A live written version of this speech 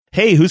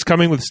Hey, who's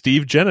coming with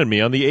Steve, Jen, and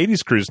me on the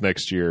 80s cruise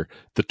next year?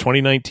 The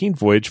 2019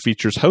 voyage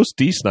features host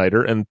Dee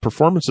Snider and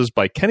performances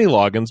by Kenny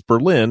Loggins,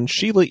 Berlin,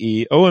 Sheila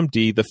E.,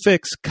 OMD, The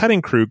Fix,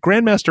 Cutting Crew,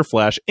 Grandmaster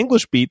Flash,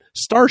 English Beat,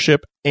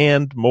 Starship,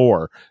 and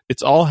more.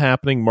 It's all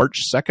happening March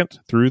 2nd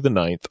through the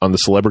 9th on the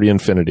Celebrity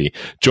Infinity.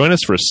 Join us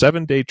for a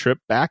 7-day trip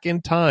back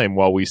in time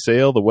while we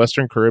sail the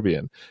Western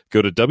Caribbean.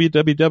 Go to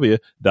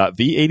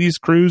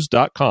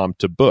www.the80scruise.com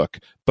to book.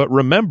 But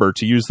remember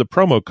to use the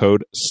promo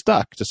code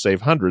STUCK to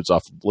save hundreds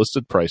off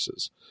listed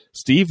prices.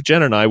 Steve,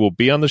 Jen, and I will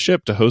be on the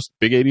ship to host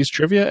Big 80s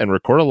Trivia and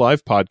record a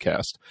live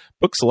podcast.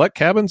 Book select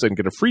cabins and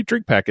get a free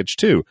drink package,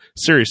 too.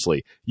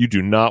 Seriously, you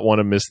do not want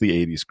to miss the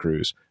 80s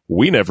cruise.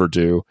 We never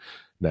do.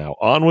 Now,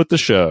 on with the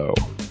show.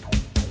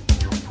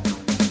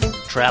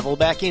 Travel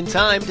back in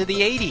time to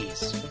the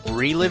 80s,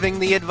 reliving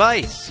the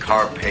advice.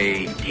 Carpe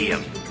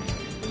diem.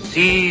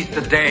 Seize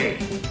the day.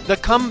 The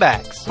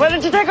comebacks. Why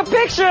don't you take a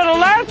picture? It'll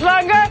last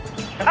longer.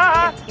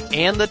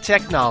 And the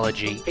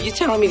technology. Are you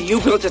telling me that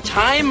you built a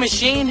time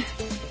machine?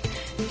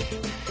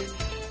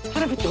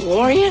 Out of a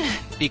DeLorean?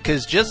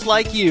 Because just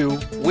like you,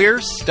 we're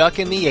stuck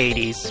in the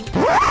 80s.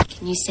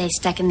 Can you say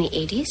stuck in the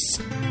 80s?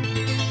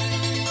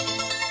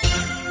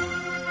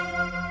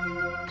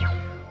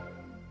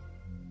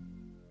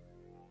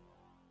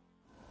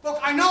 Look,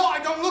 I know I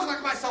don't look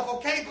like myself,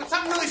 okay? But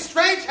something really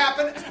strange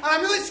happened, and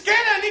I'm really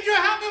scared. I need you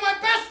to help me, my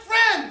best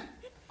friend.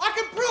 I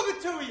can prove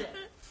it to you.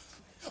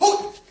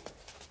 Oh,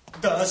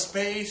 the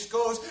space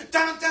goes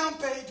down, down,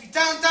 baby,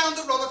 down, down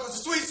the roller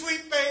coaster. Sweet,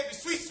 sweet baby,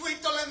 sweet, sweet,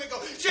 don't let me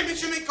go. Shimmy,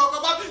 shimmy, cocoa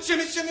bop,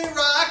 shimmy, shimmy,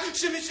 rock.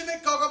 Shimmy, shimmy,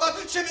 cocoa bop,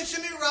 shimmy,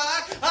 shimmy,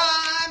 rock.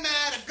 I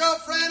met a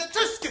girlfriend, a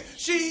Trisket.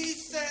 She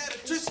said a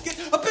Trisket,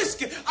 a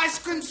biscuit, ice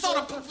cream,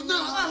 soda, pop,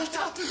 vanilla.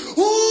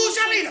 Ooh,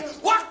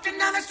 Shalina, walking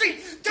down the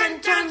street,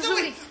 10 times a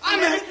week. I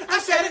met it, I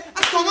said it,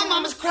 I stole my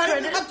mama's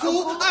credit. I'm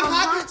cool, I'm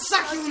hot,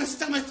 suck you in the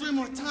stomach 3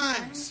 more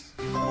times.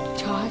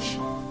 Josh,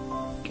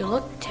 you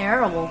look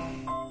terrible.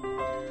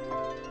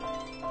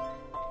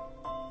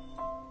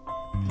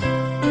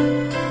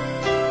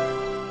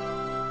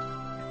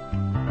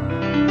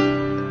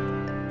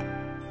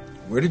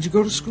 Where did you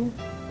go to school?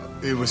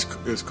 It was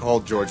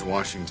called George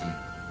Washington.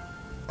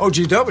 Oh,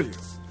 GW.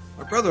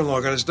 My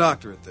brother-in-law got his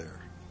doctorate there.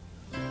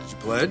 Did you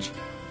pledge?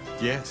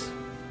 Yes,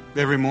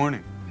 every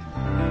morning.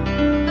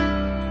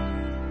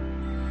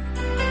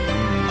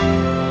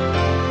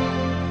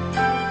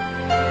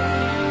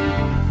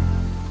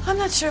 I'm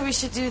not sure we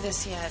should do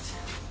this yet.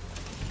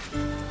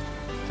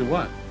 To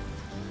what?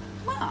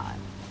 Well, I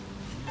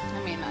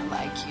mean, I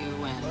like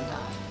you and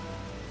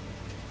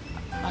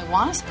I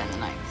want to spend the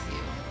night with you.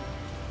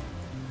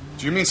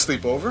 Do you mean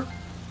sleep over?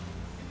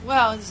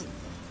 Well,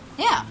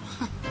 yeah.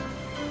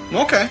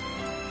 Okay.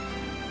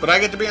 But I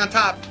get to be on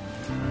top.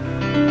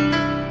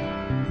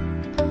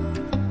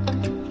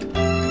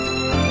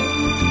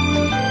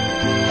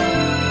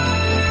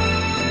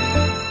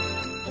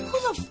 Who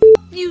the f***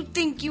 do you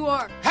think you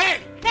are?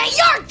 Hey! Hey,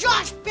 you're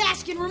Josh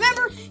Baskin,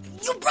 remember?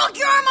 You broke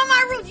your arm on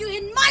my roof. You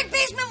hid in my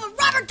basement when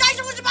Robert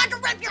Tyson was about to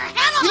rip your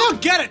head off. You don't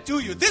get it, do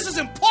you? This is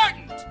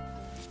important.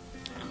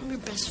 I'm your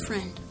best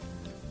friend.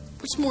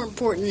 What's more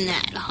important than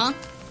that, huh?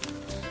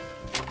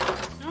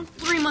 I'm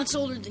 3 months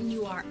older than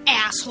you are,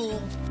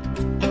 asshole.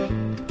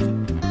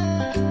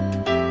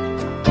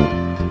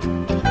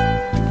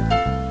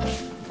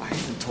 I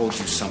haven't told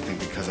you something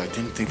because I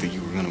didn't think that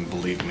you were going to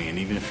believe me. And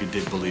even if you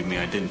did believe me,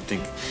 I didn't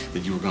think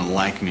that you were going to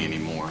like me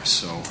anymore,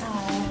 so...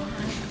 Oh,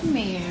 come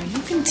here. You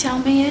can tell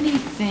me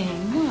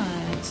anything.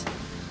 What?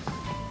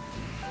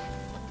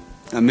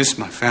 I miss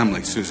my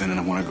family, Susan, and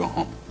I want to go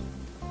home.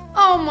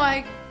 Oh,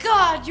 my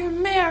God, you're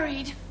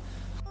married.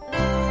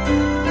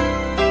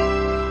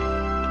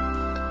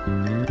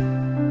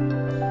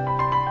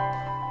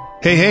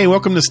 Hey,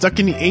 welcome to Stuck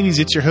in the 80s.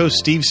 It's your host,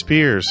 Steve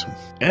Spears.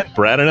 And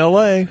Brad in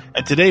L.A.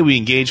 And today we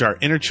engage our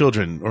inner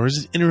children, or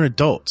is it inner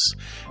adults,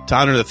 to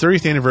honor the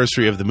 30th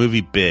anniversary of the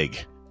movie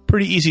Big.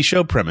 Pretty easy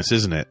show premise,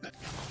 isn't it?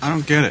 I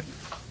don't get it.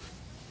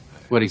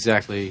 What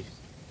exactly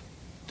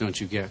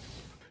don't you get?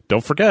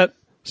 Don't forget,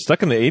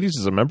 Stuck in the 80s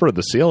is a member of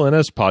the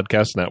CLNS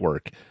Podcast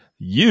Network.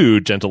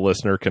 You, gentle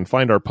listener, can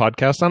find our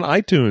podcast on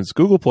iTunes,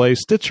 Google Play,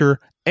 Stitcher,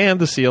 and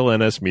the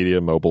CLNS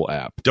Media mobile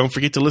app. Don't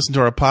forget to listen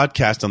to our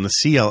podcast on the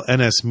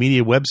CLNS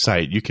Media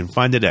website. You can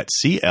find it at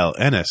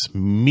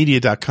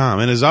clnsmedia.com.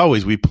 And as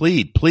always, we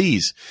plead,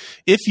 please,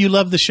 if you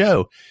love the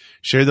show,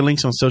 share the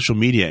links on social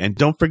media. And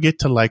don't forget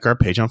to like our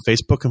page on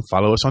Facebook and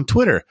follow us on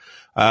Twitter.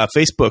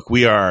 Facebook,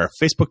 we are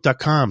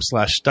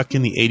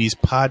facebook.com/stuckinthe80s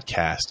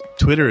podcast.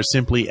 Twitter is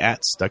simply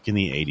at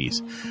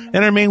stuckinthe80s.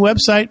 And our main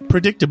website,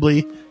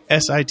 predictably,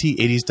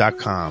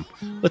 sit80s.com.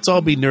 Let's all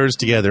be nerds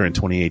together in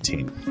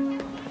 2018.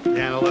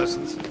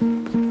 Adolescence.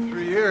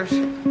 3 years. We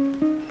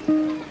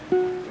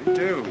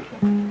do.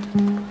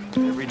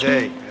 Every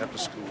day after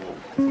school.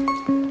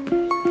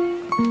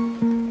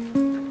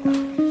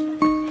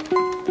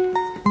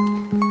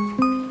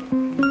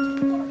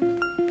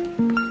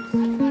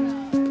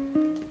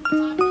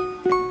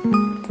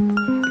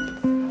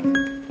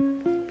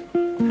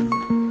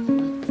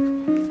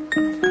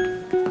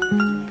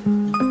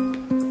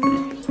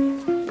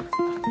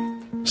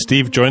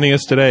 Steve joining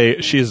us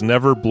today. She has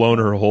never blown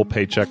her whole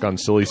paycheck on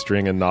silly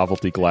string and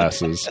novelty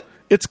glasses.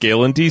 It's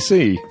Gail in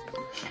D.C.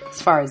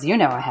 As far as you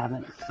know, I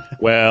haven't.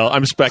 Well,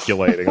 I'm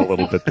speculating a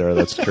little bit there.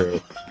 That's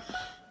true.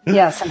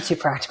 Yes, I'm too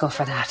practical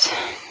for that.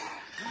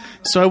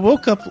 So I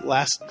woke up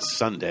last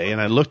Sunday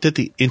and I looked at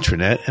the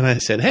intranet and I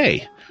said,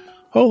 hey,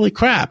 holy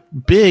crap,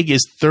 Big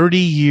is 30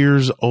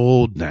 years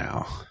old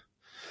now.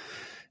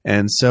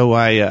 And so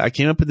I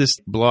came up with this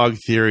blog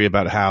theory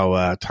about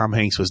how Tom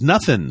Hanks was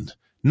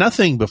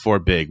nothing before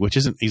Big, which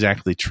isn't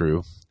exactly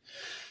true.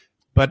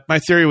 But my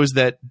theory was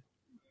that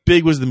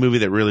Big was the movie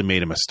that really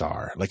made him a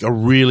star, like a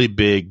really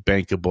big,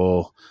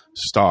 bankable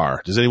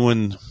star. Does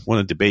anyone want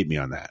to debate me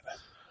on that?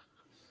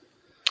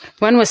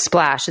 When was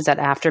Splash? Is that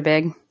after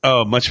Big?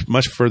 Oh,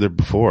 much further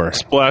before.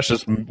 Splash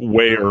is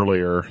way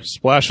earlier.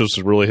 Splash was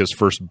really his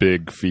first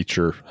big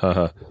feature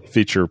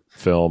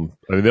film.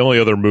 I mean, the only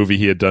other movie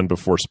he had done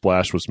before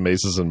Splash was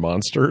Mazes and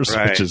Monsters,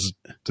 right, which is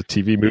the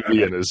TV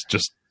movie and is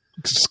just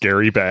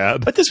scary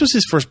bad. But this was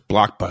his first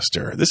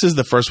blockbuster. This is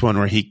the first one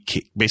where he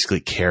basically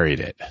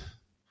carried it.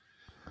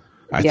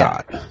 I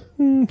thought.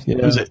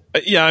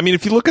 Yeah, I mean,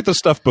 if you look at the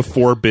stuff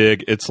before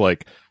Big, it's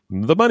like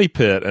The Money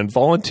Pit and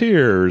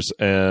Volunteers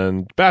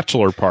and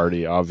Bachelor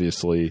Party,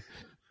 obviously.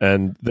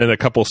 And then a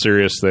couple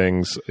serious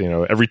things,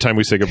 Every Time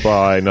We Say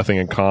Goodbye, Nothing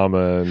in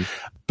Common.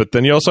 But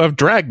then you also have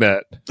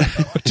Dragnet,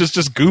 which is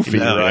just goofy,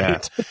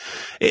 right? Yeah.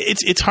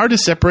 It's hard to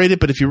separate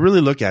it, but if you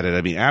really look at it,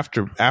 I mean,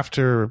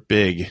 after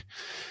Big,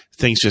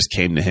 things just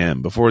came to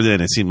him. Before then,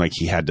 it seemed like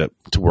he had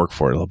to work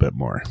for it a little bit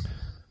more.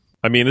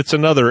 I mean, it's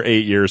another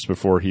 8 years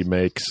before he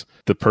makes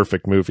the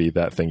perfect movie,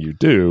 That Thing You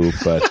Do,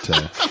 but...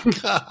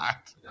 God.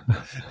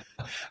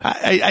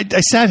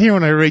 I sat here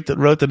when I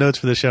wrote the notes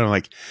for the show, and I'm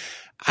like,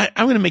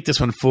 I'm going to make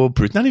this one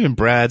foolproof. Not even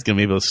Brad's going to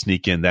be able to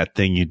sneak in That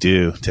Thing You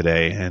Do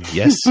today, and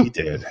yes, he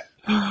did.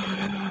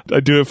 I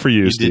do it for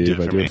you, Steve.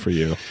 I do it for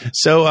you.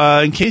 So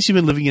in case you've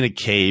been living in a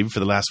cave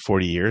for the last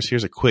 40 years,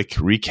 here's a quick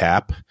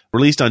recap.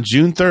 Released on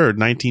June 3rd,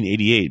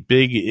 1988,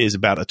 Big is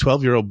about a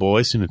 12-year-old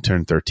boy, soon to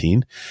turn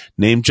 13,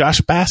 named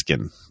Josh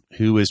Baskin,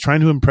 who is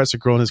trying to impress a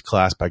girl in his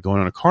class by going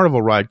on a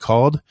carnival ride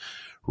called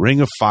Ring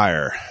of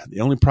Fire. The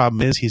only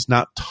problem is he's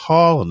not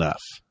tall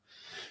enough,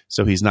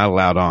 so he's not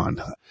allowed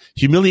on.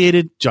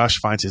 Humiliated, Josh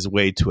finds his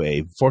way to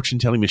a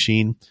fortune-telling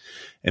machine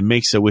and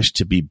makes a wish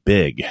to be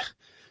big.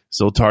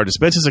 Zoltar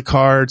dispenses a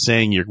card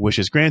saying your wish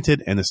is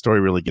granted, and the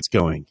story really gets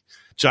going.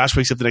 Josh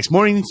wakes up the next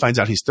morning, finds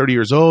out he's 30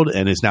 years old,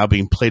 and is now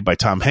being played by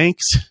Tom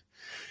Hanks.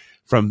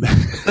 From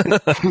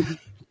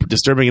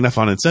disturbing enough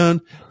on its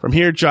own. From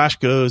here, Josh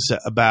goes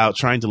about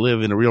trying to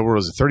live in the real world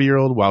as a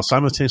 30-year-old while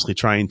simultaneously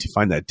trying to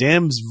find that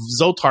damn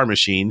Zoltar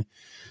machine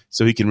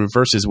so he can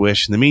reverse his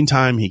wish. In the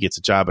meantime, he gets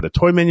a job at a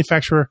toy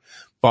manufacturer,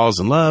 falls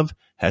in love,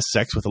 has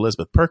sex with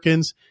Elizabeth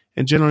Perkins,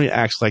 and generally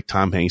acts like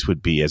Tom Hanks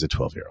would be as a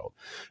 12-year-old.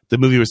 The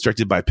movie was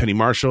directed by Penny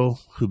Marshall,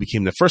 who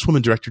became the first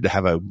woman director to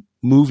have a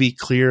movie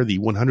clear the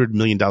 $100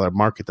 million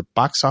mark at the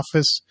box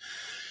office.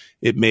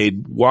 It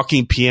made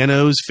Walking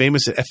Pianos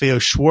famous at FAO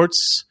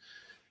Schwartz.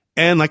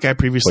 And like I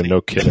previously,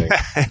 no kidding.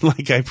 And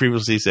like I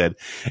previously said,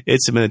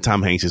 it cemented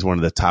Tom Hanks as one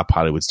of the top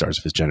Hollywood stars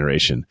of his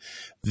generation.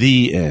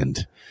 The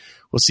end.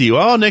 We'll see you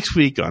all next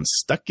week on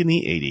Stuck in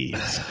the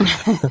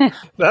 80s.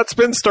 That's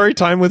been Story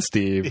Time with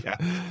Steve. Yeah.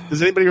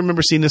 Does anybody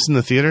remember seeing this in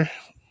the theater?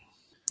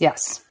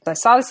 Yes. I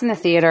saw this in the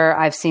theater.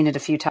 I've seen it a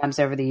few times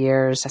over the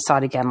years. I saw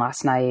it again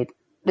last night.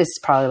 This is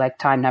probably like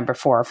time number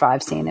 4 or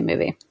 5 seeing the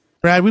movie.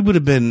 Brad, we would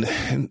have been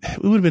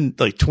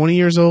like 20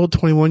 years old,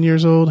 21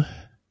 years old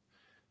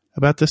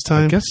about this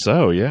time. I guess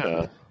so,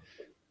 yeah.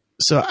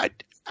 So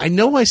I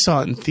know I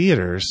saw it in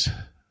theaters,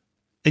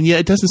 and yet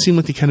it doesn't seem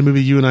like the kind of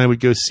movie you and I would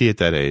go see at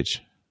that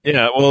age.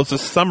 Yeah, well, it's a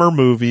summer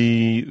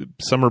movie,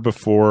 summer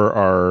before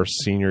our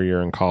senior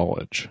year in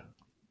college.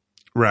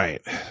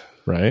 Right.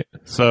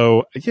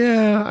 So,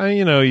 yeah,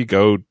 you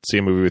go see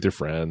a movie with your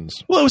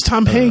friends. Well, it was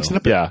Tom Hanks, and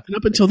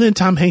up until then,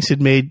 Tom Hanks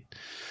had made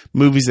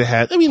movies that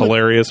had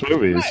hilarious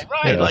movies.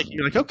 Right. Yeah. Like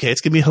you're like, okay,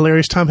 it's gonna be a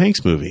hilarious Tom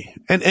Hanks movie,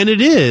 and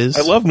it is.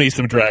 I love me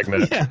some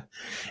Dragnet. Yeah,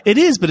 it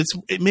is, but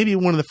it may be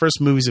one of the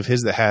first movies of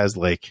his that has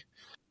like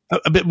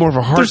a bit more of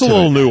a heart. There's a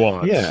little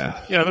nuance.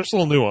 Yeah, there's a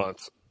little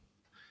nuance.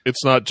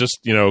 It's not just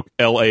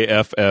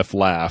LAFF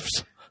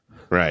laughs.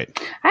 Right.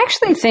 I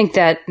actually think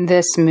that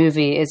this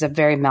movie is a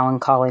very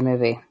melancholy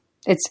movie.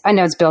 I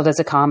know it's billed as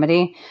a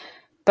comedy,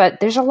 but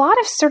there's a lot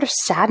of sort of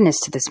sadness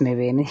to this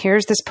movie. I mean,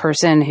 here's this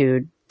person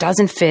who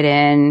doesn't fit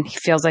in. He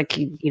feels like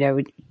he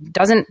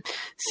doesn't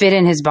fit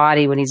in his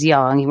body when he's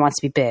young. He wants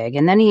to be big.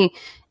 And then he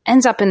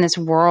ends up in this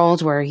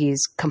world where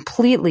he's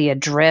completely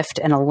adrift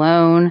and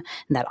alone.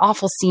 And that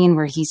awful scene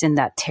where he's in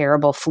that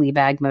terrible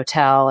Fleabag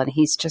motel and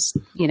he's just,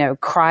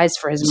 cries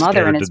for his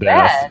mother in his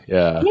bed.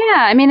 Yeah. Yeah.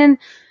 I mean, and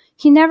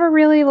he never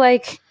really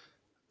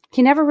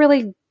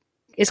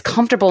is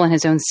comfortable in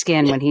his own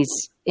skin when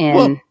he's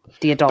in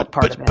the adult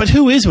part of it. But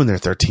who is when they're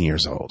 13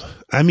 years old?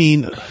 I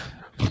mean,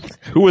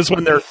 who is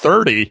when they're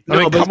 30? I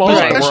mean, come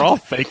on, we're all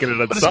faking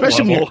it at some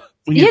level.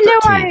 When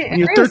you're 13, when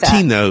you're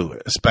 13 though,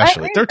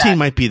 especially 13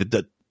 might be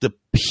the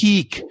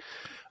peak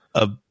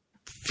of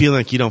feeling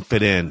like you don't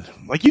fit in.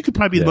 Like you could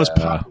probably be the most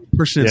popular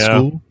person in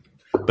school,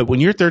 but when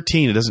you're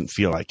 13, it doesn't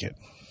feel like it.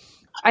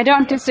 I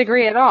don't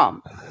disagree at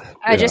all.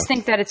 I just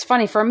think that it's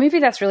funny for a movie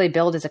that's really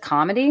billed as a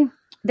comedy.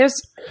 There's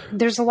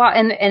a lot,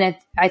 and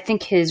I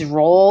think his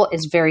role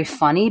is very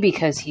funny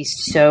because he's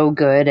so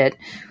good at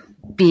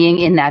being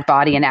in that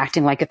body and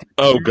acting like a.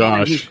 Oh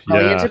gosh, he's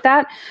brilliant at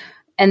that.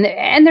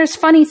 And there's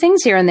funny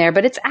things here and there,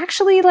 but it's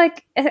actually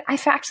like I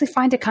actually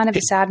find it kind of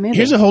a sad movie.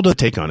 Here's a whole other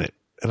take on it,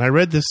 and I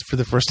read this for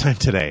the first time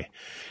today.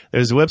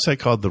 There's a website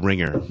called The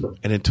Ringer,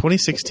 and in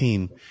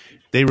 2016,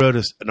 they wrote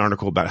us an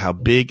article about how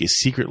Big is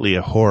secretly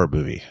a horror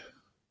movie.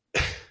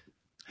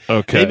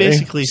 Okay, they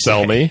basically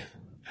sell me.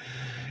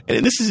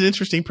 And this is an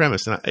interesting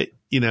premise. And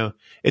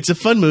it's a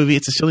fun movie.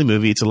 It's a silly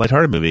movie. It's a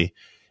lighthearted movie,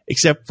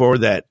 except for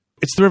that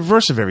it's the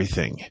reverse of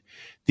everything.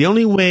 The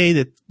only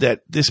way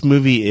that this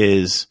movie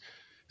is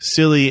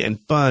silly and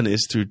fun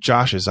is through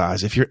Josh's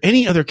eyes. If you're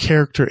any other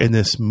character in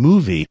this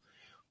movie,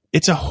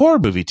 it's a horror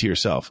movie to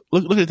yourself.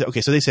 Look at that.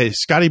 Okay, so they say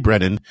Scotty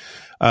Brennan,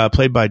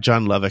 played by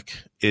John Lovick,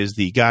 is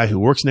the guy who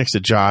works next to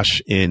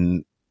Josh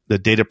in the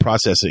data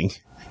processing.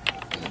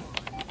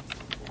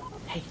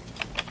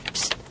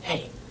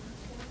 Hey,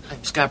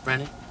 I'm Scott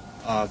Brennan.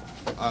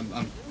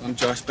 I'm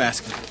Josh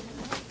Baskin.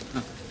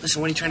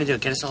 Listen, what are you trying to do?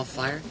 Get us all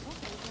fired?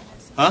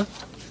 Huh?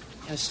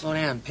 You gotta slow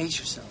down. Pace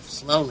yourself.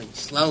 Slowly.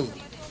 Slow.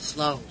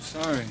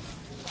 Sorry.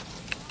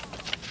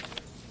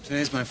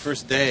 Today's my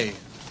first day.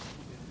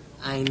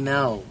 I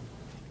know.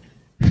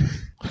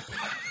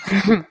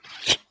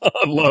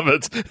 I love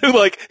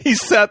it. He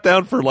sat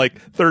down for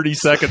 30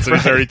 seconds and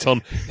he's already told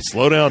him,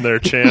 slow down there,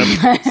 champ.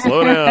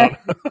 Slow down.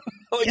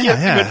 He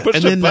hasn't even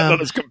pushed a button on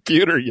his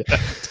computer yet.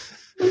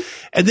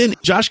 And then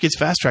Josh gets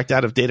fast-tracked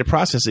out of data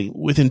processing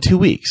within 2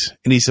 weeks,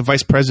 and he's the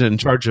vice president in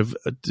charge of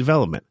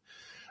development.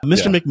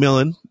 Mr.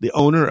 McMillan, the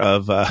owner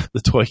of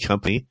the toy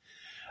company,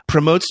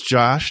 promotes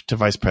Josh to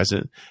vice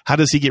president. How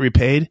does he get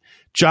repaid?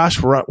 Josh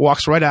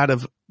walks right out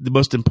of the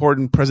most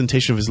important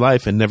presentation of his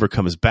life and never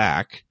comes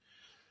back.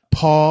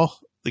 Paul,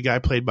 the guy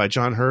played by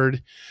John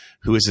Hurd,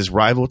 who is his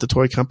rival at the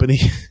toy company,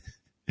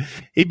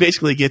 he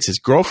basically gets his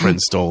girlfriend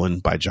stolen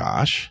by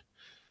Josh.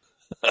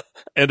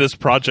 And his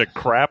project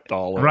crapped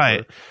all over.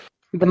 Right.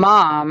 The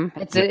mom.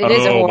 It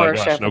is a horror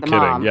show for no the kidding.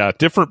 mom. Yeah,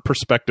 different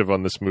perspective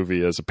on this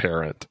movie as a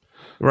parent.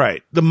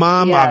 Right. The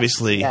mom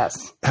obviously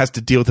has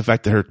to deal with the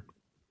fact that her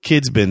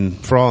kid's been,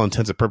 for all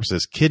intents and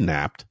purposes,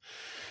 kidnapped.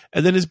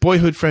 And then his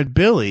boyhood friend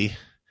Billy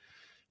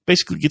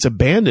basically gets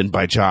abandoned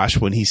by Josh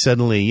when he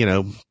suddenly,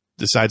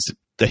 decides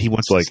that he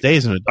wants to stay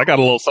as an adult. I got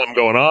a little something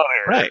going on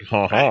here.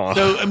 Right. Right.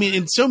 So, I mean,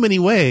 in so many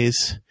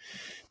ways,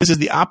 this is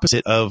the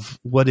opposite of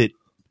what it,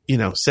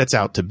 sets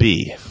out to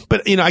be.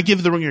 But, I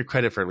give The Ringer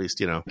credit for at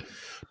least,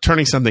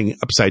 turning something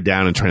upside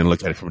down and trying to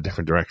look at it from a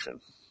different direction.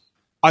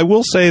 I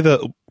will say that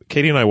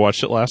Katie and I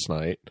watched it last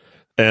night,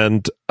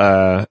 and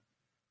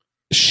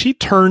she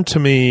turned to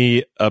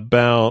me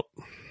about,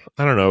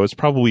 I don't know, it's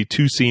probably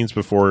 2 scenes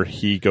before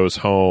he goes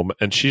home,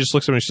 and she just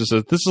looks at me and she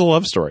says, this is a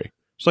love story.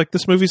 She's like,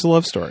 this movie's a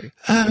love story.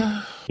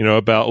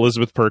 About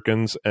Elizabeth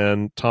Perkins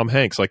and Tom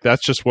Hanks. Like,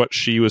 that's just what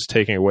she was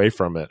taking away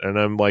from it. And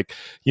I'm like,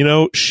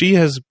 she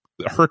has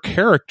her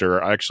character,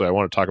 actually, I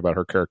want to talk about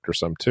her character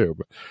some too,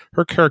 but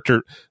her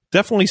character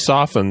definitely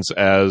softens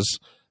as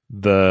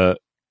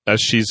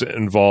she's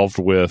involved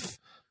with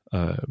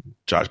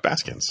Josh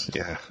Baskins.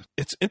 Yeah.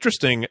 It's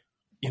interesting.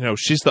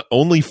 She's the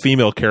only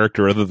female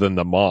character other than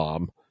the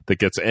mom that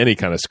gets any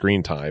kind of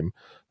screen time.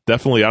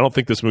 Definitely, I don't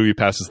think this movie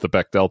passes the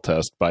Bechdel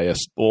test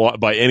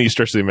by any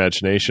stretch of the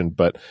imagination,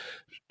 but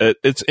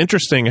it's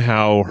interesting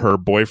how her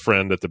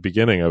boyfriend at the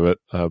beginning of it,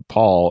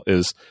 Paul,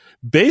 is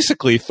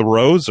basically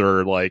throws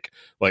her like,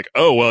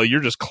 oh, well,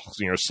 you're just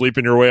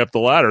sleeping your way up the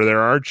ladder there,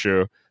 aren't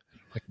you?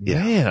 Like,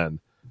 man,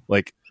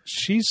 like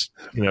she's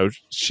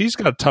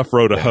got a tough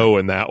row to hoe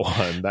in that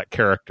one, that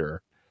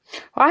character.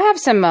 Well, I have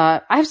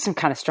some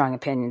kind of strong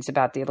opinions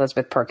about the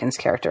Elizabeth Perkins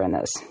character in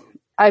this.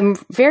 I'm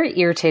very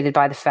irritated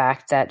by the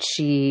fact that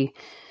she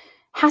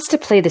has to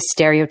play the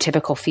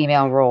stereotypical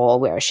female role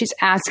where she's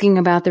asking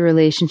about the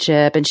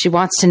relationship and she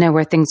wants to know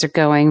where things are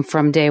going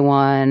from day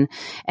one.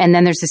 And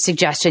then there's the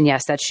suggestion,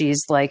 yes, that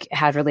she's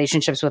had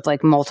relationships with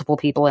multiple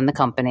people in the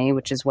company,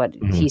 which is what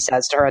he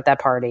says to her at that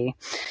party.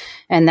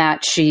 And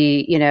that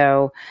she,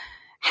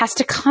 has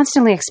to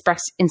constantly express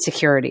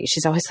insecurity.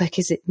 She's always like,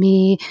 is it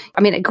me?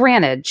 I mean,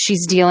 granted,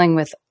 she's dealing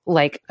with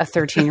a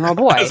 13-year-old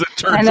boy. As it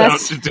turns out,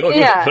 she's dealing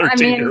with a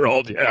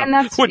 13-year-old. Yeah. And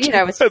that's,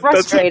 it's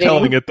frustrating. That's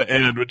telling at the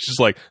end, which is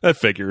that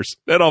figures.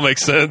 That all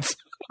makes sense.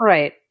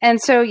 Right.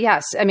 And so,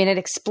 yes, I mean, it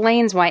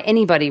explains why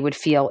anybody would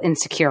feel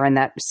insecure in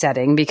that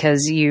setting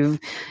because you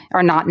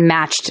are not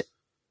matched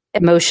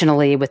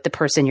emotionally with the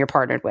person you're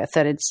partnered with.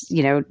 That it's,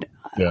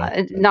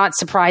 not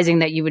surprising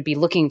that you would be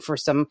looking for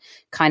some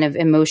kind of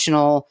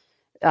emotional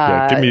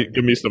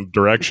give me some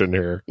direction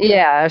here.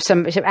 Yeah,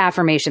 some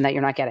affirmation that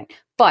you're not getting.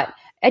 But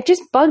it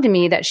just bugged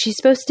me that she's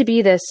supposed to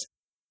be this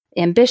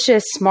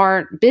ambitious,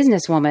 smart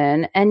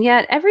businesswoman, and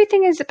yet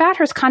everything is about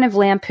her is kind of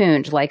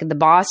lampooned. Like the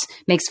boss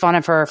makes fun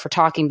of her for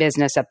talking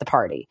business at the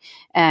party,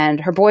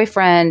 and her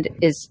boyfriend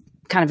is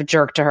kind of a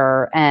jerk to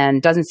her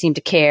and doesn't seem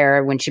to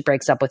care when she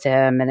breaks up with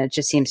him. And it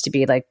just seems to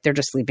be like they're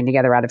just sleeping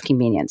together out of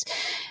convenience.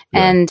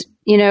 Yeah. And,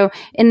 you know,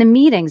 in the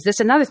meetings, this is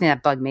another thing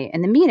that bugged me.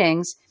 In the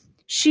meetings,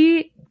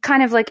 she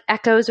kind of like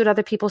echoes what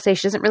other people say.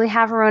 She doesn't really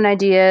have her own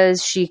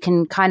ideas. She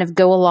can kind of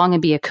go along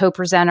and be a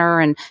co-presenter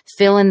and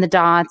fill in the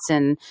dots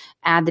and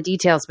add the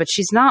details, but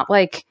she's not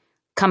like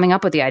coming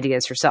up with the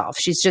ideas herself.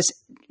 She's just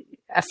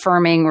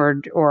affirming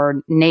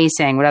or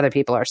naysaying what other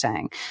people are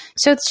saying.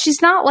 So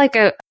she's not like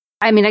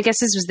I mean, I guess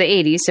this was the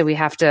 80s, so we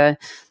have to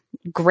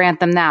grant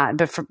them that.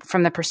 But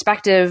from the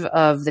perspective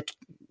of the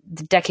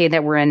decade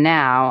that we're in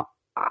now,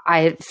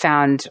 I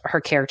found her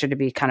character to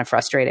be kind of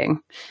frustrating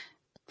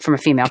from a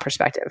female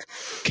perspective.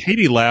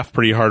 Katie laughed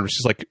pretty hard when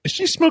she's like, is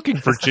she smoking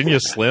Virginia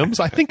Slims?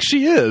 I think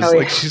she is. Oh,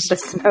 like she's the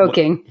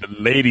smoking.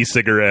 Lady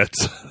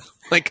cigarettes.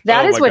 Like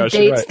that is what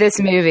dates this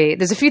movie.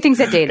 There's a few things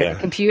that date it.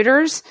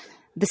 Computers,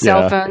 the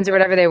cell phones or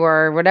whatever they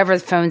were, whatever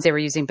phones they were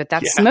using, but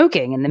that's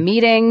smoking in the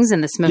meetings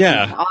and the smoking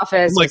in the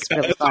office. Like,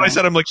 really that's what I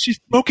said. I'm like, she's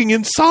smoking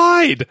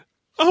inside.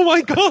 Oh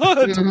my God.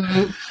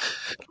 Mm-hmm.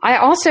 I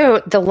also,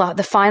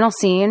 the final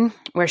scene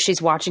where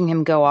she's watching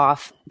him go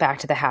off back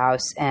to the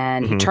house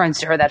and he turns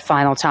to her that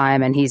final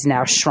time and he's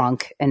now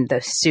shrunk and the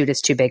suit is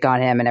too big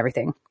on him and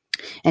everything.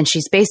 And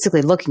she's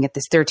basically looking at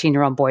this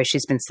 13-year-old boy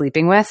she's been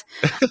sleeping with.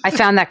 I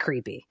found that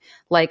creepy.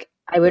 Like,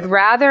 I would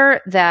rather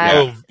that...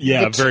 Oh,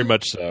 yeah, very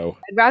much so.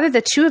 I'd rather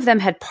the two of them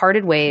had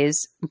parted ways,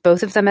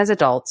 both of them as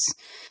adults,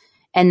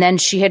 and then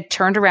she had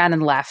turned around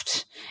and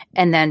left,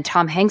 and then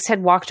Tom Hanks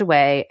had walked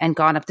away and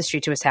gone up the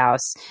street to his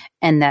house,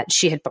 and that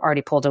she had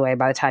already pulled away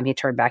by the time he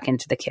turned back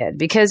into the kid.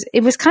 Because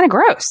it was kind of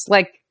gross.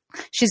 Like,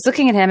 she's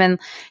looking at him, and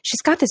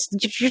she's got this...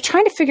 You're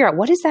trying to figure out,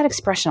 what is that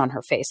expression on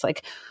her face?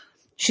 Like...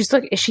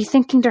 is she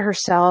thinking to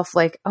herself,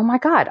 like, oh my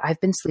God,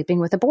 I've been sleeping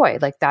with a boy.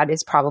 Like, that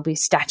is probably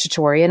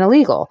statutory and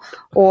illegal.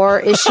 Or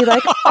is she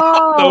like,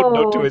 oh.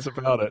 No two ways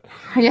about it.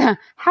 Yeah.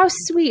 How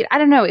sweet. I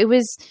don't know. It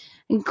was,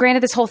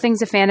 granted, this whole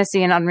thing's a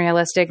fantasy and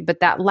unrealistic,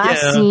 but that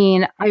last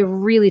scene, I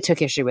really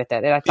took issue with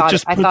it. And I thought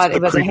it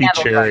was a creepy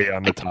cherry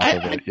on the top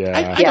of it.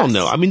 Yeah. I don't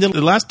know. I mean,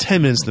 the last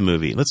 10 minutes of the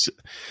movie, let's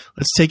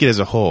take it as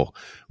a whole,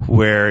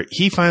 where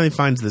he finally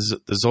finds the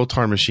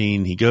Zoltar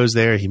machine. He goes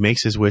there. He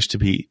makes his wish to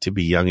be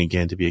young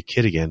again, to be a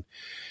kid again.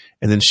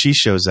 And then she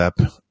shows up,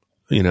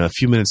 a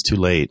few minutes too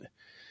late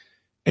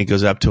and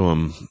goes up to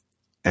him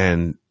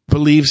and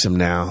believes him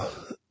now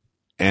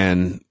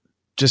and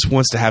just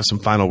wants to have some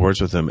final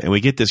words with him. And we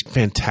get this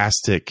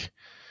fantastic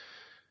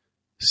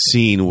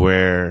scene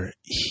where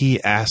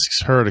he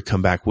asks her to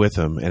come back with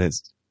him. And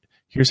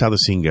here's how the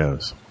scene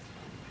goes.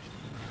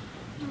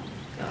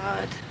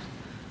 God.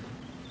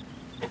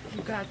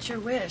 You got your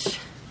wish.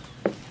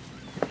 I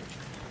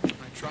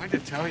tried to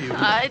tell you.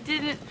 I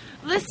didn't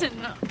listen.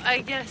 I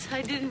guess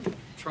I didn't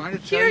try to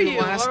tell hear you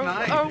last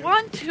night. Or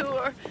want to.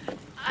 Or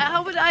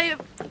how would I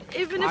have?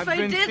 Even if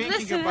I did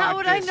listen, how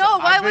would this. I know?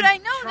 Why would I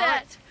know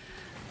that?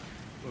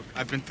 Look,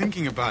 I've been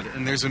thinking about it,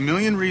 and there's a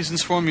million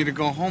reasons for me to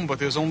go home, but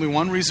there's only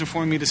one reason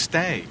for me to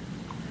stay.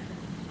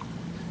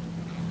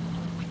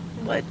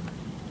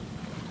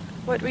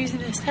 What reason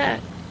is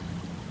that?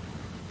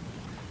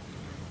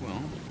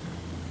 Well,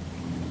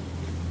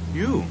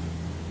 you.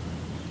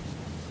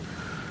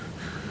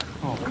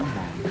 Oh, come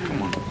on.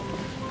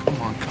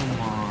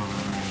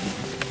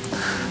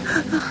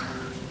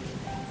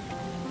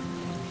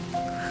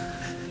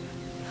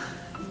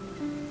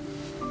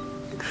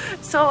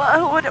 So,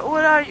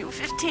 what are you,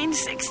 15,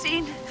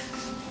 16?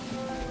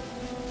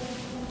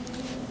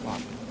 Well,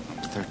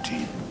 I'm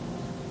 13.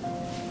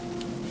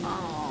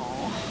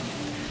 Oh.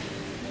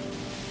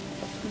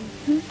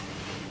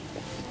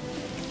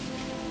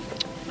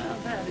 Well,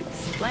 that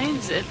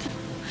explains it.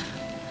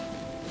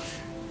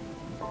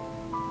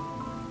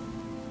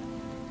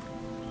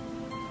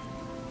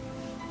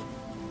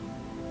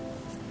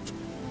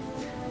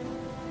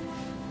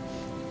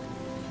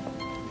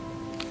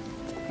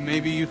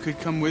 Maybe you could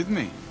come with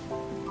me.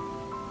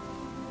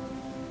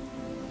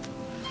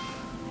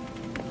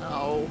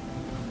 No.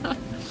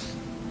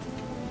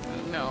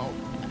 No.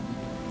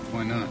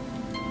 Why not?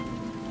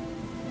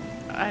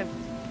 I've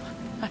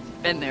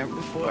been there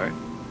before.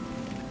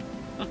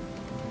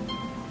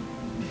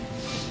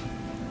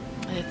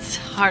 It's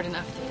hard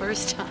enough the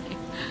first time.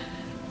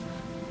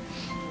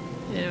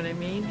 You know what I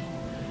mean?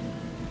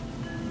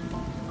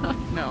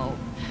 No,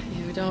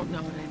 you don't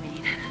know what I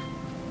mean.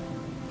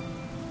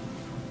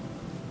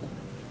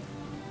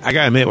 I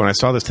gotta admit, when I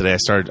saw this today, I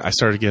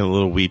started getting a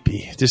little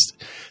weepy.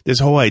 Just this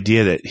whole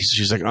idea that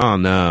she's like, "Oh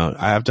no,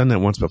 I've done that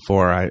once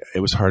before. It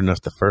was hard enough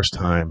the first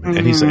time."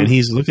 Mm-hmm. And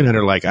he's looking at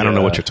her like, "I don't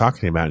know what you're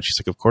talking about." And she's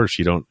like, "Of course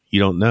you don't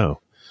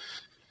know."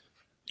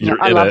 No,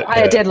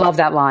 I did love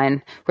that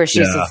line where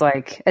she's just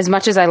like, "As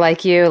much as I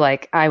like you,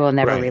 like I will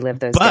never relive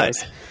those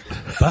days."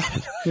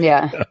 But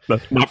yeah,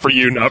 not for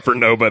you, not for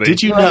nobody.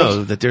 Did you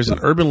know that there's an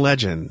urban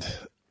legend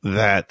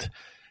that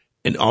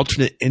an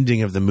alternate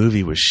ending of the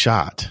movie was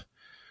shot,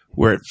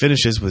 where it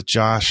finishes with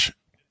Josh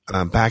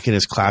back in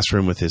his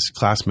classroom with his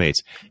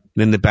classmates.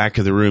 And in the back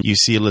of the room, you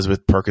see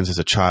Elizabeth Perkins as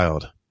a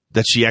child,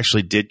 that she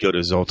actually did go to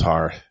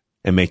Zoltar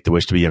and make the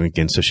wish to be young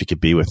again so she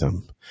could be with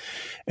him.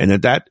 And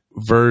that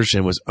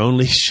version was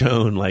only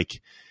shown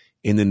like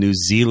in the New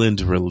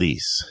Zealand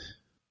release.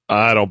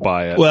 I don't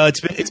buy it. Well,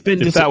 it's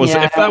been if that was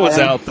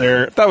out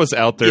there,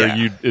 Yeah.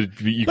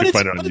 you could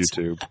find it on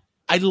YouTube.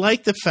 I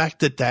like the fact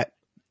that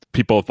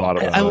people thought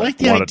about it. I like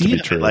the want it idea.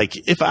 to be true.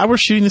 Like if I were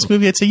shooting this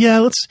movie, I'd say,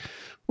 yeah,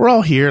 we're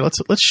all here.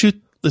 Let's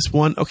shoot this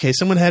one. Okay,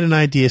 someone had an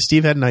idea.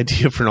 Steve had an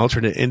idea for an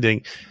alternate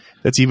ending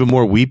that's even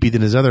more weepy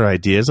than his other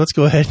ideas. Let's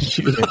go ahead and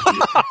shoot it.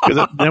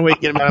 Because then we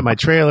get him out of my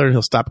trailer and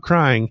he'll stop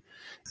crying.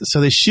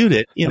 So they shoot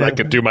it. And I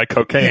could do my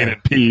cocaine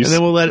in peace. And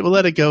then we'll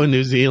let it go in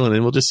New Zealand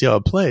and we'll just see how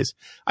it plays.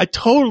 I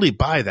totally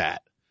buy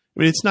that. I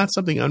mean, it's not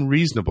something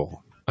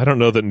unreasonable. I don't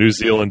know that New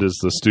Zealand is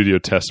the studio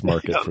test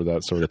market for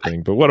that sort of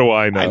thing, but what do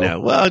I know? I know.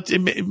 Well,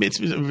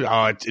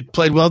 it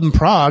played well in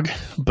Prague,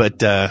 but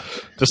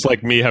just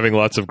like me having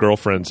lots of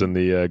girlfriends in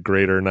the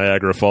greater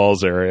Niagara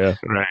Falls area.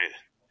 Right.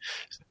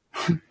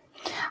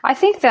 I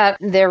think that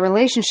their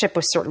relationship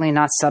was certainly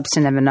not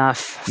substantive enough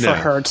for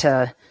her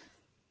to,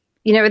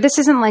 this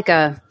isn't like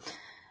a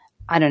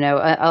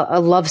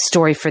love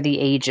story for the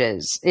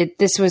ages.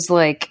 This was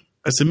like,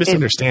 it's a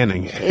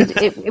misunderstanding.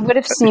 It would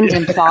have seemed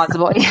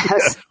implausible.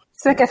 Yes.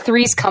 It's like a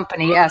Three's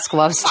Company-esque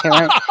love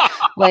story.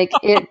 Like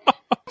it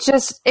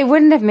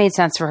wouldn't have made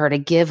sense for her to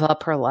give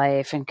up her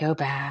life and go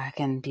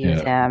back and be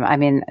with him. I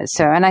mean,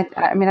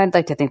 I'd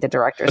like to think the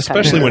directors,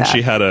 especially when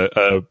she had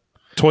a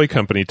toy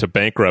company to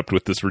bankrupt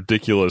with this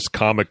ridiculous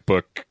comic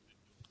book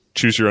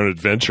choose your own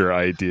adventure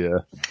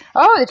idea.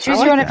 Oh, the choose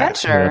your own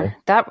adventure.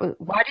 Yeah.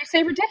 Why do you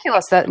say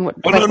ridiculous?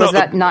 Was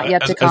that not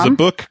yet to come? As a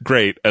book,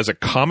 great. As a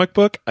comic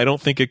book, I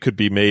don't think it could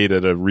be made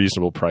at a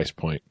reasonable price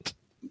point.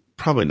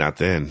 Probably not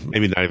then.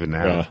 Maybe not even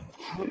now. Yeah.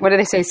 What do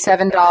they say?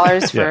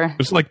 $7 for? It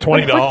was like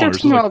 $20. What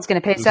 13-year-old's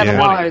going to pay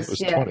 $7? It was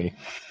 20.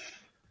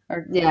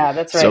 Yeah,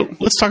 that's right. So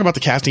let's talk about the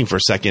casting for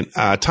a second.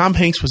 Tom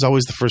Hanks was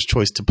always the first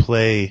choice to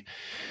play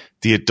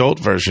the adult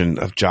version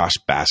of Josh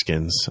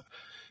Baskins.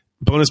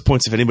 Bonus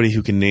points if anybody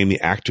who can name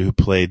the actor who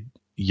played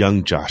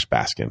young Josh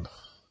Baskin.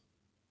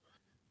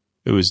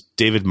 It was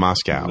David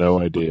Moscow. No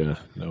idea.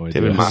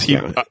 David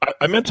Moscow.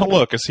 I meant to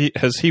look.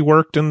 Has he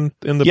worked in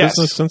the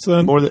business since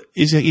then?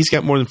 He's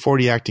got more than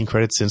 40 acting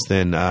credits since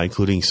then,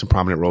 including some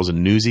prominent roles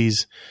in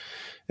Newsies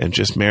and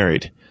Just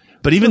Married.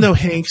 But even though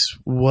Hanks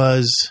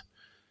was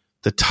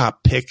the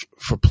top pick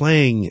for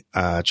playing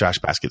Josh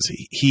Baskins,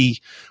 he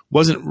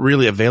wasn't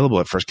really available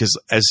at first because,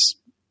 as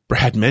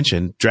Brad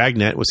mentioned,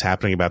 Dragnet was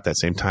happening about that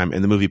same time,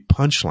 and the movie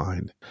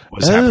Punchline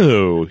was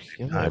happening.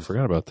 I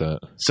forgot about that.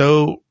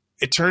 So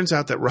it turns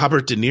out that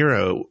Robert De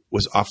Niro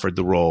was offered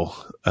the role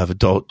of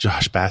adult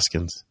Josh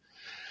Baskins.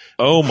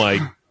 Oh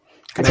my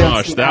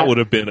gosh, that would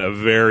have been a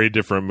very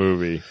different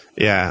movie.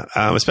 Yeah,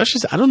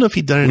 especially I don't know if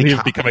he'd done any. Would he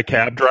have become a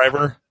cab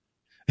driver?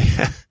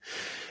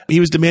 He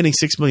was demanding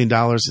 $6 million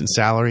in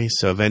salary,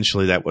 so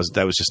eventually that was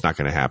just not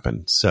going to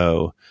happen.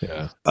 So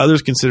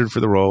others considered for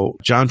the role: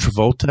 John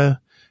Travolta,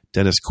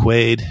 Dennis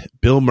Quaid,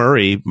 Bill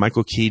Murray,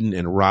 Michael Keaton,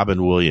 and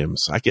Robin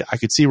Williams. I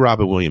could see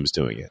Robin Williams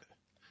doing it.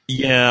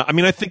 Yeah, I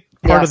mean, I think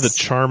part of the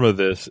charm of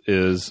this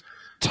is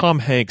Tom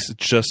Hanks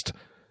just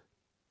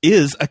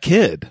is a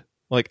kid.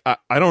 Like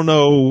I don't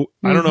know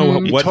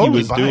what he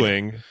was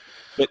doing,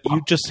 but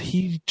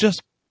he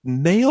just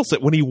nails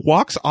it when he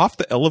walks off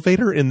the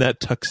elevator in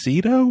that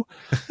tuxedo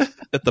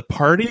at the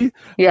party.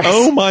 Yes.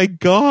 Oh my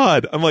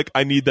God. I'm like,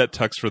 I need that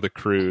tux for the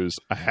cruise.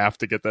 I have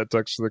to get that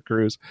tux for the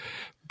cruise.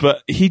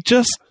 But it's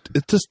just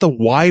the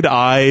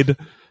wide-eyed,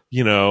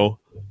 kind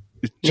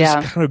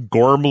of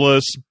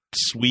gormless,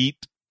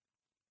 sweet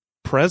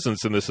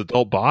presence in this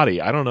adult body.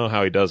 I don't know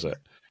how he does it.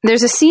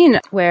 There's a scene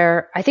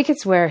where I think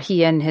it's where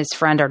he and his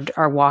friend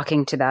are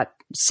walking to that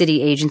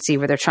city agency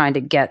where they're trying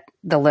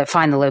to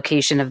find the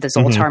location of this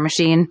old tar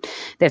machine.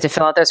 They have to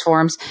fill out those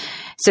forms.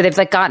 So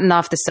they've gotten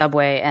off the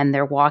subway and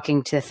they're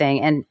walking to the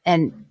thing.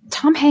 And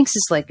Tom Hanks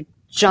is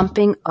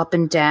jumping up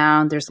and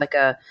down. There's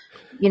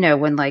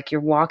when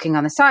you're walking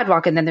on the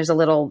sidewalk and then there's a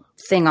little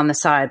thing on the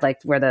side,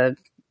 where the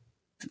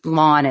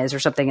lawn is or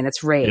something, and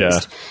it's raised. Yeah.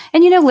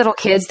 And little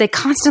kids, they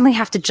constantly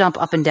have to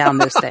jump up and down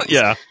those things.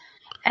 Yeah.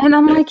 And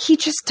I'm like, he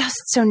just does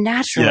it so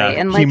naturally. Yeah,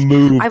 and he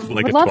moved I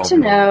would love to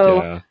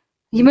know. Yeah.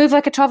 He moved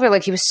like a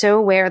 12-year-old. He was so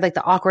aware of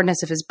the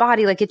awkwardness of his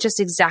body. It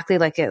just exactly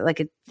like a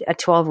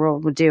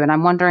 12-year-old would do. And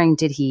I'm wondering,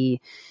 did he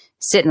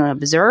sit and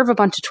observe a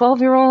bunch of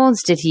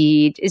 12-year-olds? Was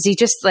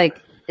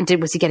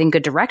he getting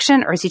good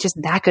direction, or is he just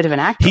that good of an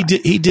actor?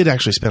 He did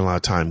actually spend a lot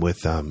of time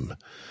with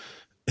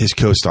his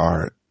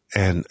co-star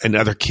and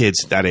other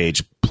kids that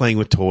age, playing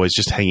with toys,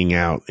 just hanging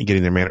out and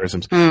getting their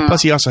mannerisms.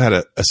 Plus, he also had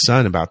a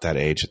son about that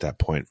age at that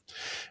point.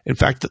 In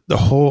fact, the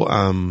whole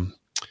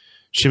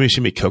Shimmy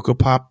Shimmy Cocoa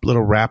Pop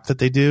little rap that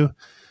they do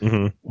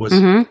was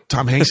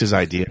Tom Hanks'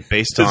 idea,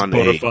 based on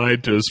bona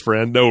fide to his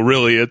friend. No,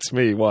 really, it's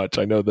me. Watch,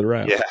 I know the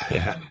rap.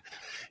 Yeah.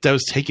 That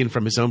was taken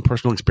from his own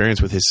personal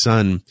experience with his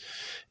son.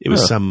 It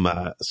was some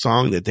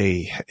song that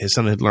his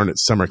son had learned at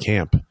summer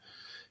camp,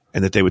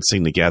 and that they would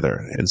sing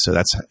together. And so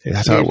that's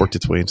how it worked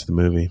its way into the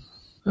movie.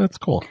 That's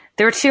cool.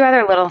 There were two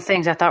other little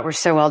things I thought were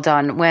so well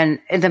done. When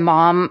the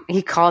mom,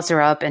 he calls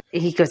her up and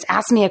he goes,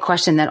 ask me a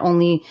question that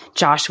only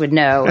Josh would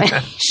know.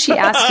 And she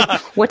asked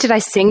him, what did I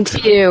sing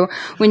to you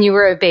when you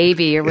were a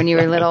baby or when you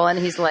were little? And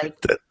he's like,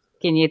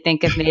 can you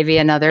think of maybe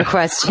another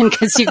question?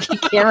 Because you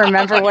can't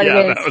remember what it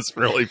is. That was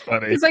really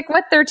funny. He's like,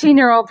 what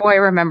 13-year-old boy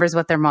remembers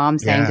what their mom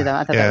sang to them?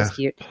 I thought that was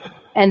cute.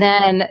 And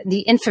then the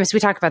infamous, we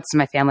talk about this in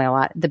my family a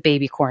lot, the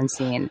baby corn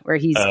scene where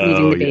he's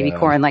eating the baby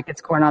corn like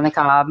it's corn on the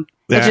cob.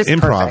 Yeah, just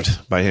improv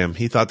perfect. by him.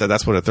 He thought that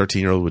that's what a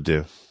 13-year-old would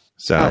do.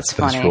 So that's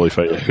funny. That's really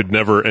funny. Who'd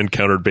never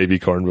encountered baby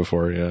corn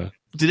before, yeah.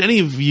 Did any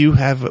of you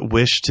have a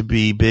wish to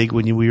be big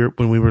when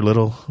we were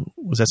little?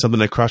 Was that something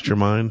that crossed your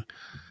mind?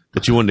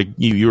 That you wanted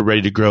to, you were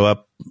ready to grow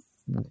up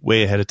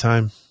way ahead of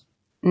time?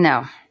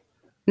 No.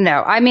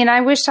 I mean,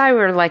 I wish I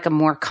were like a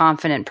more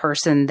confident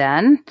person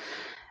then,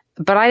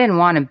 but I didn't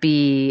want to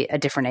be a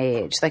different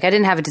age. Like I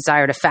didn't have a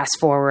desire to fast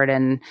forward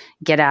and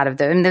get out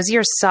of I mean, those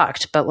years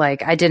sucked, but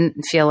like I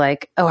didn't feel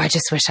like, oh, I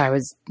just wish I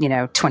was,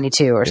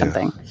 22 or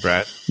something.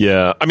 Right.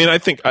 Yeah. I mean, I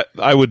think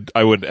I would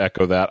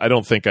echo that. I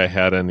don't think I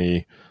had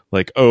any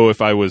like, oh,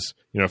 if I was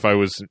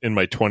in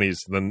my 20s,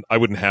 then I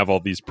wouldn't have all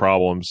these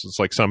problems. It's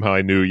like somehow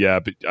I knew,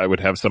 but I would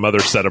have some other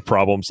set of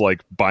problems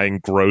like buying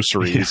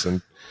groceries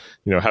and,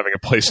 having a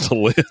place to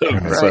live.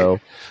 Right. So,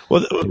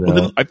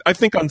 I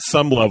think on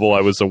some level I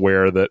was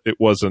aware that it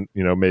wasn't,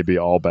 maybe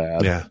all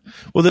bad. Yeah.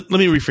 Well, let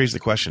me rephrase the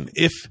question.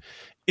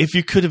 If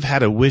you could have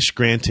had a wish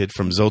granted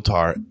from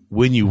Zoltar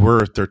when you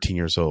were 13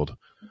 years old,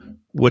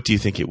 what do you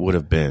think it would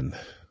have been,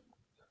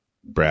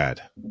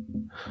 Brad?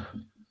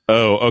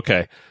 Oh,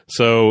 okay.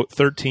 So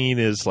 13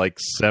 is like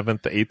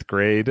 7th, 8th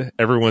grade.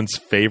 Everyone's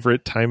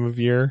favorite time of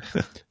year,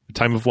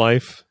 time of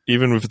life.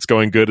 Even if it's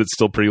going good, it's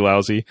still pretty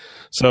lousy.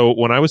 So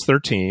when I was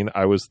 13,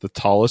 I was the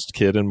tallest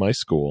kid in my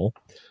school,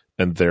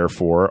 and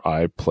therefore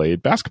I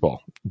played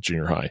basketball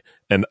junior high.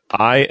 And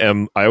I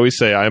always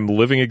say I'm a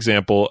living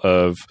example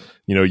of,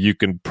 you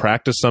can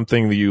practice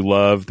something that you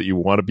love, that you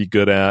want to be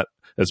good at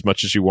as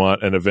much as you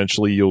want, and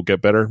eventually you'll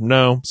get better.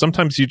 No,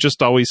 sometimes you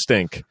just always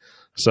stink.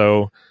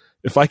 So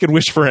if I could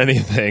wish for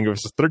anything, if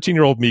a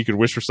 13-year-old me could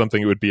wish for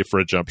something, it would be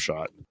for a jump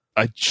shot.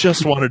 I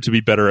just wanted to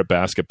be better at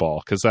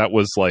basketball because that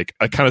was like,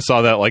 I kind of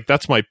saw that like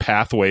that's my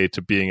pathway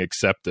to being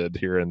accepted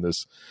here in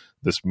this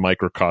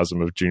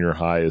microcosm of junior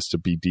high is to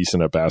be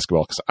decent at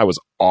basketball because I was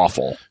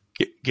awful.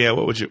 Gail,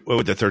 what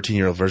would the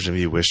 13-year-old version of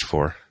you wish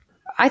for?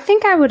 I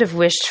think I would have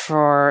wished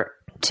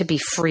to be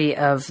free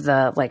of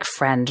the like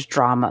friend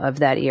drama of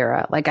that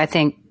era. Like I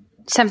think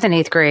 7th and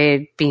 8th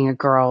grade, being a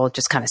girl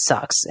just kind of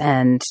sucks.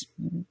 And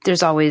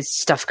there's always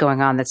stuff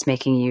going on that's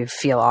making you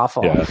feel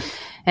awful. Yeah.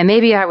 And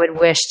maybe I would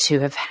wish to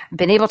have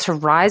been able to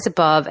rise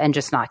above and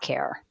just not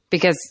care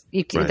because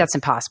that's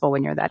impossible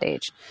when you're that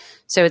age.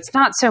 So it's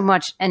not so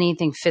much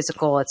anything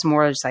physical. It's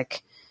more just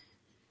like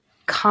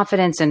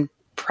confidence and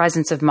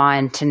presence of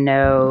mind to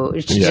know, to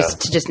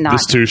just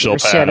not give a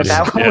shit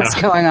about what's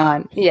going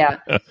on. Yeah,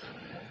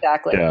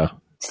 exactly. Yeah.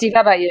 Steve,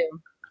 how about you?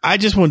 I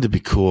just wanted to be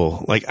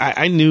cool. Like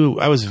I knew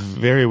I was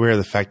very aware of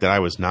the fact that I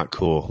was not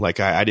cool. Like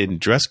I didn't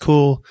dress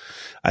cool.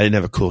 I didn't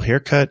have a cool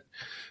haircut.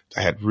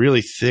 I had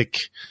really thick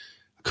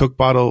Coke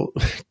bottle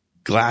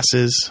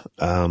glasses.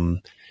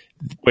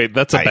 Wait,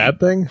 that's a bad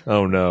thing?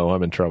 Oh no,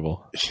 I'm in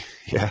trouble.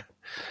 Yeah.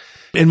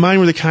 And mine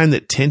were the kind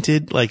that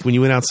tinted, like when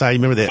you went outside,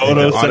 you remember that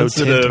auto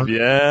tint?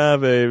 Yeah,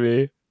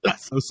 baby.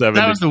 That's so 70s.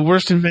 That was the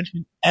worst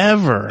invention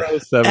ever.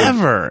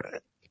 Ever.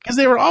 Because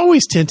they were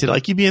always tinted.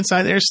 Like you'd be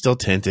inside, they're still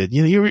tinted.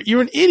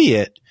 You're an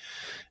idiot.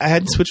 I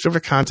hadn't switched over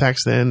to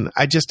contacts then.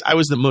 I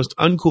was the most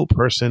uncool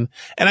person.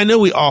 And I know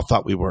we all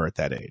thought we were at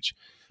that age.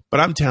 But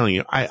I'm telling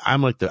you, I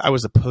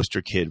was the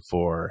poster kid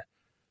for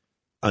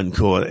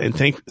uncool. And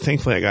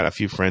thankfully I got a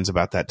few friends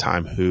about that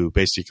time who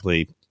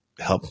basically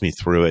helped me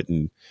through it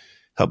and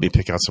helped me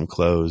pick out some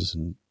clothes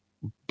and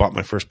bought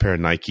my first pair of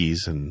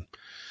Nikes. And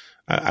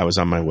I was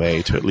on my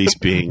way to at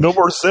least being no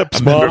more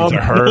zips, Mom.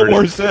 No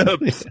more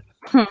zips.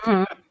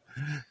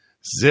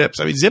 Zips.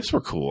 I mean, zips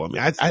were cool. I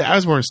mean, I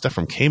was wearing stuff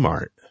from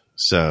Kmart.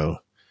 So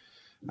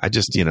I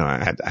just,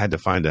 I had to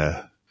find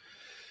a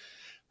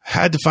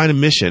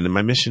mission, and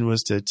my mission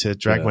was to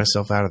drag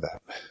myself out of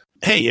that.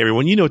 Hey,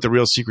 everyone, you know what the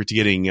real secret to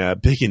getting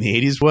big in the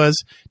 80s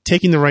was?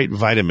 Taking the right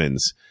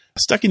vitamins.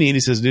 Stuck in the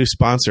 80s has a new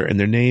sponsor, and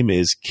their name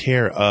is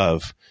Care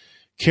Of.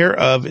 Care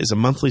Of is a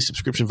monthly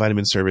subscription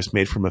vitamin service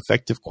made from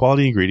effective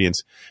quality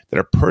ingredients that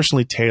are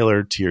personally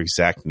tailored to your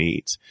exact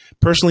needs.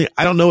 Personally,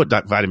 I don't know what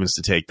vitamins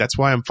to take. That's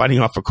why I'm fighting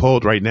off a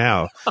cold right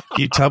now.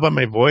 Can you tell by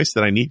my voice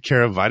that I need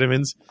Care Of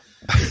vitamins?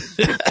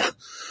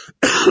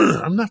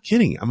 I'm not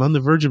kidding. I'm on the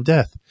verge of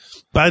death.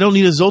 But I don't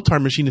need a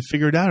Zoltar machine to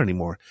figure it out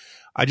anymore.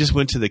 I just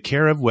went to the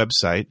Care Of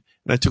website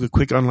and I took a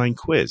quick online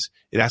quiz.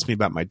 It asked me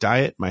about my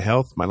diet, my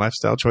health, my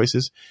lifestyle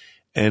choices.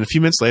 And a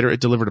few minutes later, it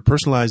delivered a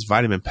personalized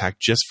vitamin pack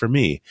just for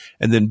me.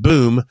 And then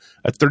boom,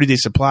 a 30-day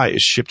supply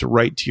is shipped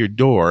right to your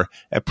door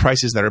at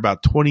prices that are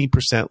about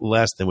 20%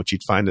 less than what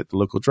you'd find at the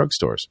local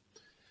drugstores.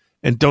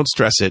 And don't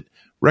stress it.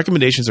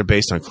 Recommendations are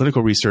based on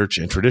clinical research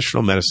and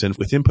traditional medicine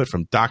with input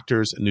from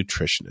doctors and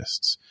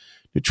nutritionists.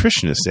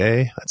 Nutritionists,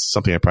 eh? That's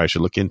something I probably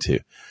should look into.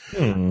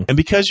 And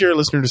because you're a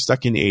listener to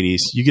Stuck in the 80s,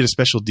 you get a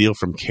special deal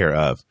from Care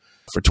Of.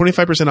 For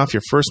 25% off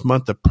your first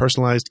month of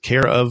personalized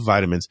Care Of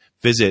vitamins,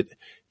 visit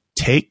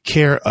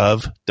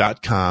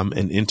takecareof.com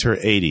and enter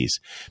 80s.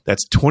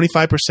 That's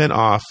 25%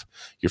 off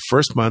your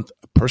first month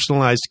of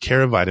personalized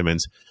Care Of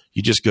vitamins.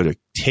 You just go to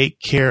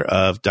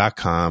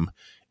takecareof.com,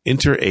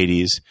 enter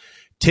 80s.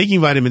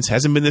 Taking vitamins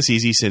hasn't been this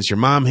easy since your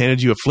mom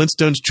handed you a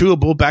Flintstones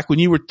chewable back when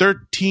you were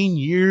 13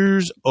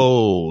 years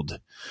old.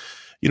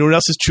 You know what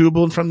else is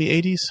chewable from the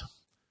 80s?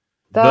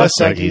 The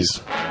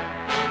seggies.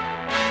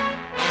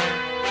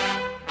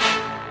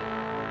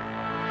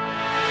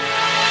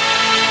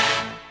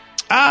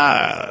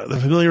 The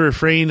familiar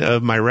refrain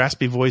of my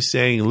raspy voice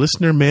saying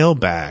listener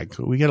mailbag.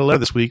 We got a letter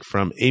this week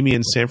from Amy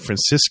in San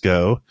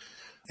Francisco,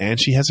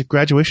 and she has a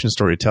graduation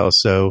story to tell us.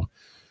 So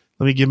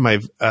let me give my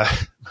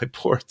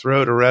poor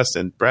throat a rest,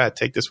 and Brad,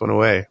 take this one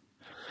away.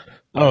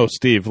 Oh,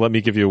 Steve, let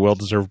me give you a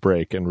well-deserved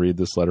break and read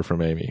this letter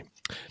from Amy.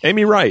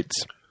 Amy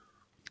writes,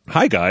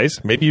 "Hi, guys.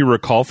 Maybe you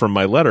recall from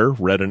my letter,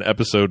 read in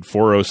episode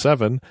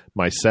 407,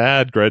 my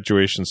sad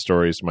graduation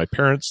stories, my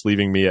parents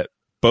leaving me at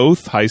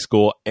both high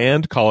school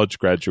and college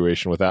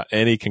graduation without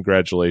any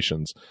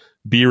congratulations.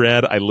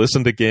 B-Rad, I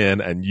listened again,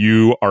 and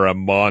you are a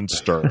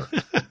monster."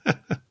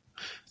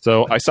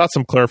 So I sought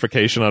some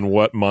clarification on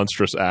what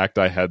monstrous act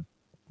I had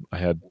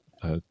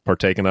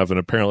partaken of, and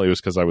apparently it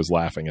was because I was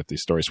laughing at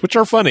these stories, which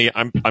are funny.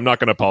 I'm not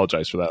going to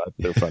apologize for that.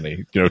 They're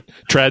funny. You know,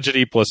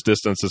 tragedy plus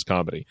distance is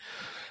comedy.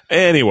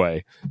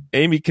 Anyway,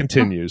 Amy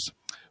continues.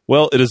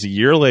 "Well, it is a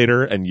year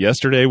later, and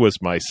yesterday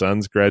was my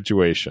son's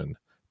graduation.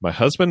 My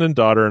husband and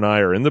daughter and I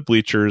are in the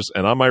bleachers,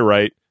 and on my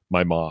right,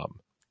 my mom.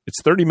 It's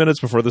 30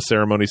 minutes before the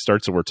ceremony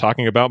starts, and we're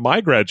talking about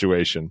my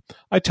graduation.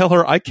 I tell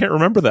her I can't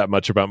remember that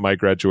much about my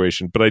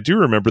graduation, but I do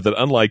remember that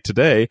unlike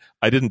today,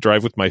 I didn't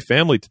drive with my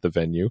family to the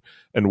venue.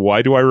 And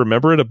why do I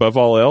remember it above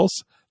all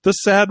else? The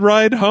sad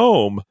ride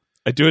home.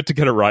 I do it to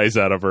get a rise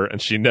out of her,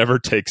 and she never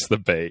takes the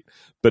bait,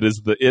 but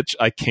is the itch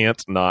I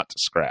can't not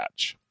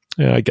scratch."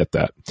 Yeah, I get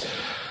that.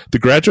 "The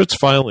graduates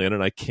file in,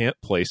 and I can't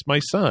place my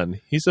son.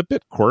 He's a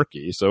bit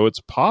quirky, so it's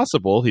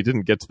possible he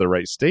didn't get to the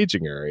right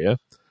staging area.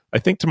 I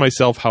think to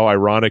myself how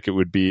ironic it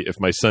would be if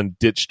my son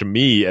ditched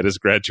me at his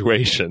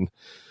graduation.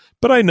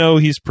 But I know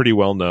he's pretty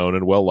well known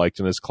and well liked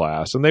in his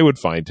class, and they would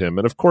find him,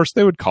 and of course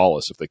they would call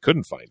us if they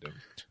couldn't find him.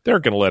 They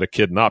aren't going to let a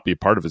kid not be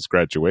part of his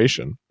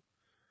graduation.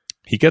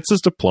 He gets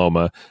his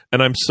diploma,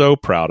 and I'm so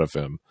proud of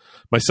him.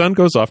 My son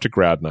goes off to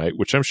grad night,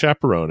 which I'm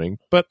chaperoning,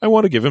 but I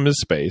want to give him his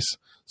space.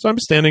 So I'm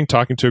standing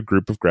talking to a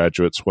group of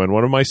graduates when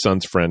one of my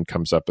son's friend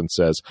comes up and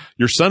says,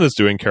 'Your son is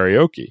doing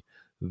karaoke.'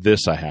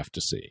 This I have to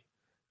see.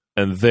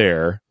 And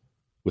there,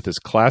 with his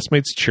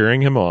classmates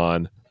cheering him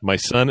on, my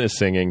son is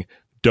singing,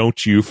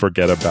 'Don't You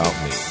Forget About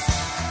Me.'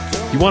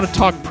 You want to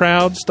talk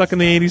proud, Stuck in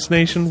the 80s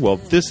Nation? Well,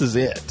 this is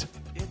it.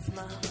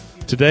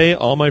 Today,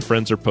 all my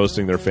friends are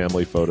posting their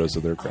family photos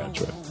of their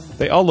graduate.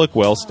 They all look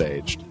well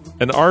staged.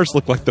 And ours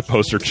look like the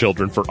poster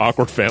children for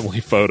awkward family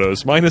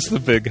photos, minus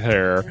the big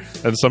hair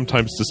and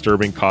sometimes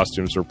disturbing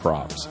costumes or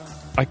props.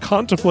 I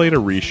contemplate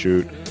a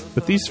reshoot,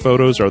 but these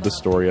photos are the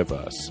story of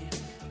us.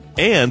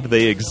 And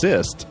they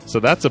exist, so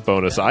that's a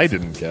bonus I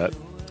didn't get.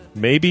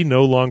 Maybe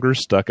no longer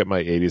stuck at my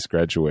 80s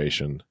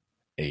graduation.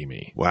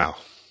 Amy." Wow.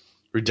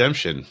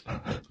 Redemption.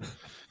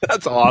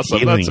 That's awesome.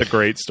 Healing. That's a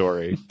great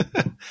story.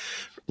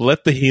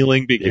 Let the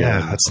healing begin.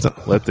 Yeah,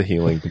 let the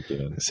healing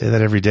begin. I say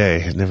that every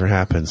day. It never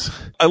happens.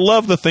 I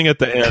love the thing at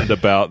the end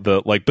about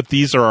the but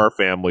these are our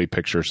family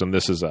pictures and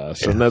this is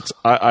us. Yeah. And that's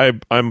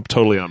I'm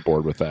totally on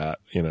board with that.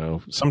 You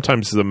know,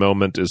 sometimes the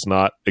moment is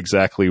not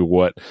exactly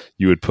what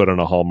you would put on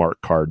a Hallmark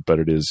card, but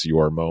it is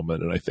your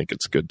moment. And I think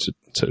it's good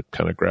to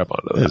kind of grab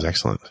onto that. That is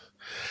excellent.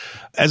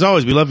 As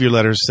always, we love your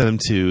letters. Send them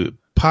to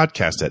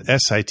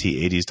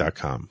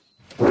podcast@sit80s.com.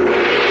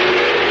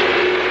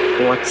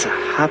 What's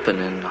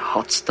happening,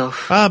 hot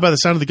stuff? By the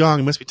sound of the gong,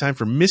 it must be time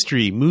for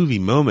Mystery Movie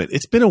Moment.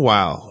 It's been a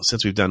while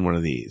since we've done one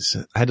of these.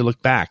 I had to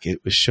look back.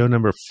 It was show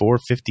number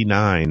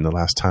 459 the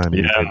last time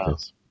we did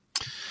this.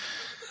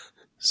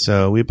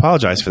 So we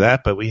apologize for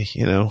that, but we,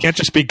 can't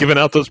just be giving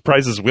out those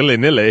prizes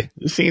willy-nilly.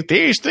 You see,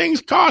 these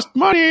things cost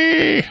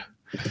money.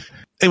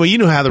 Anyway, you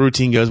know how the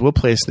routine goes. We'll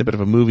play a snippet of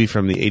a movie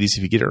from the 80s.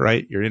 If you get it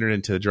right, you're entered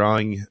into the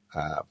drawing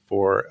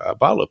for a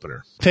bottle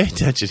opener. Pay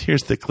attention.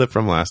 Here's the clip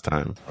from last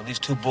time. Well, these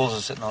two bulls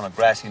are sitting on a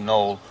grassy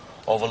knoll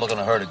overlooking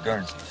a herd of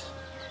Guernseys.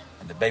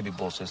 And the baby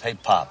bull says, "Hey,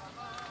 Pop,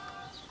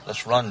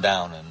 let's run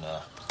down and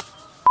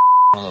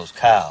one of those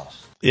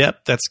cows."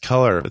 Yep, that's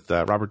Color with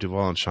Robert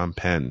Duvall and Sean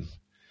Penn.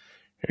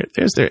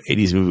 There's their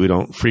 80s movie we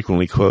don't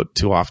frequently quote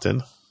too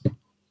often.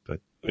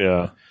 But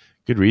yeah,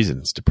 good reason.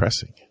 It's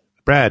depressing.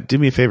 Brad, do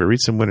me a favor. Read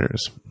some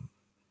winners.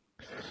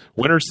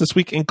 Winners this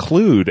week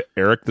include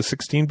Eric the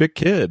 16-Bit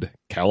Kid,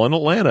 Cal in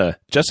Atlanta,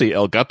 Jesse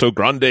El Gato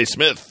Grande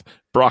Smith,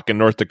 Brock in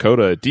North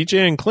Dakota,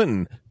 DJ in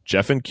Clinton,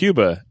 Jeff in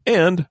Cuba,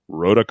 and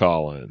Rhoda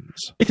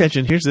Collins. Pay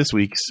attention. Here's this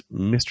week's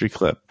mystery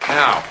clip.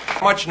 Now,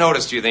 how much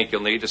notice do you think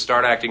you'll need to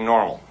start acting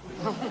normal?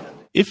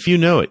 If you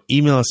know it,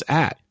 email us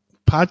at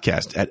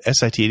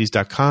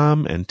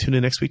podcast@sit80s.com and tune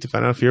in next week to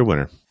find out if you're a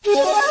winner.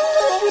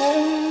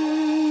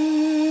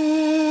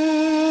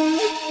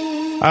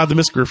 The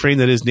mystic refrain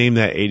that is Name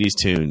That 80s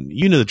Tune.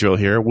 You know the drill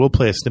here. We'll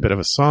play a snippet of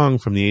a song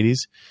from the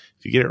 80s.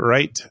 If you get it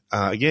right,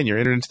 again, you're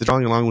entered into the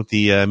drawing along with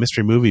the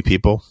mystery movie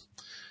people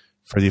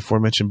for the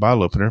aforementioned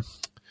bottle opener.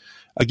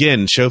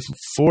 Again, show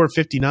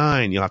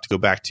 459 you'll have to go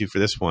back to for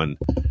this one.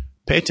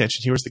 Pay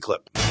attention. Here's the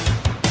clip.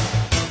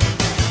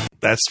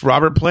 That's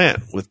Robert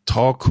Plant with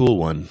Tall Cool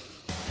One.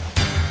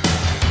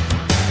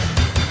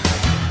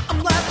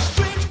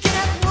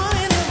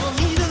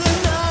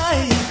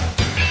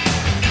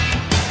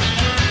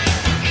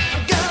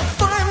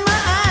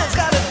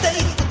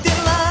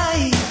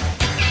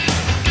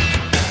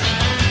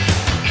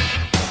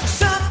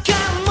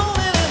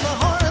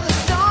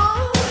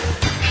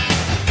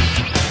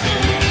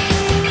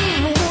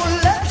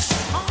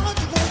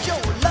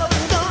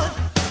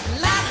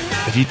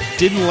 If you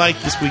didn't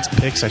like this week's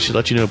picks, I should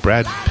let you know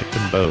Brad picked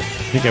them both.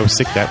 I think I was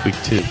sick that week,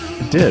 too.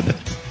 I did.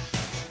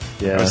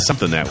 Yeah. I was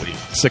something that week.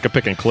 Sick of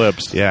picking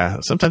clips. Yeah.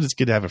 Sometimes it's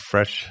good to have a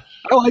fresh...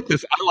 I like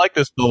this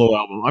solo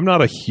album. I'm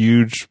not a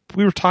huge...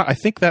 I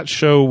think that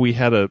show we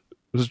had a...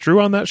 Was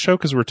Drew on that show?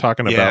 Because we were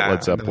talking about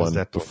Led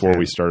Zeppelin before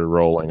we started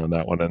rolling on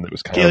that one, and it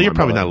was kind of... Yeah, you're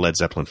probably not a Led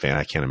Zeppelin fan,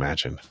 I can't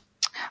imagine.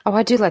 Oh,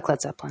 I do like Led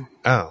Zeppelin.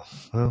 Oh,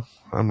 well,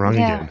 I'm wrong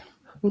again.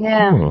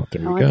 Yeah, I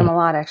like them a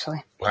lot,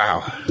 actually.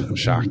 Wow, I'm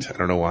shocked. I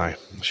don't know why.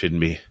 I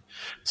shouldn't be.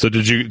 So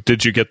did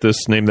you get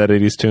this Name That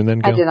 80s Tune then,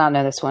 Gil? I did not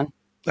know this one.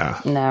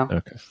 No.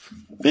 Okay.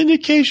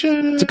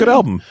 Vindication. It's a good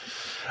album.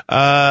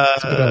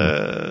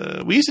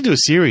 We used to do a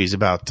series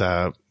about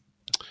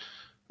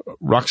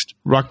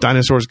rock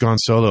dinosaurs gone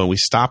solo, and we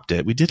stopped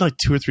it. We did like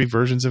 2 or 3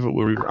 versions of it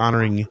where we were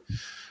honoring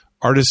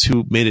artists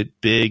who made it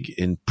big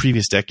in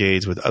previous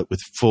decades with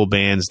full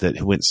bands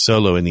that went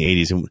solo in the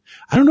 80s. And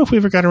I don't know if we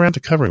ever got around to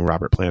covering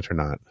Robert Plant or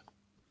not.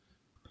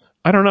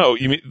 I don't know.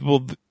 You mean,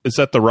 is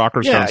that the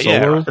Rockers Gone Solo?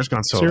 Yeah, Rockers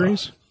Gone Solo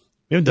series?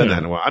 We haven't done that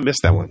in a while. I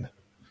missed that one.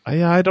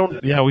 I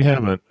don't. Yeah, we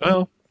haven't.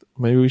 Well,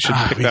 maybe we should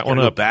pick that one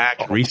up. Go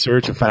back,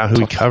 research, and find out who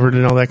we covered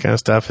and all that kind of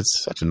stuff.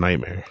 It's such a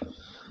nightmare.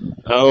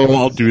 Oh,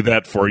 I'll do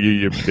that for you,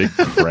 you big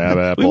crab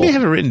apple. We may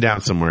have it written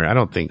down somewhere. I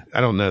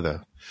don't know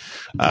though.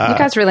 You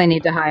guys really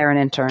need to hire an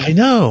intern. I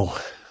know.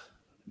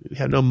 We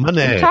have no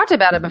money. We talked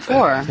about it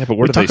before. Yeah, but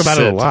we talk about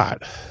it a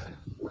lot.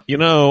 You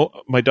know,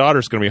 my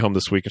daughter's going to be home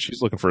this week, and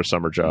she's looking for a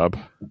summer job.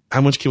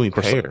 How much can we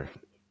pay her?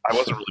 I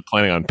wasn't really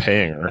planning on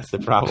paying her. That's the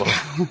problem.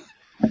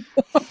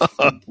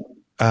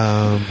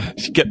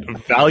 She get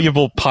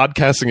valuable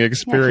podcasting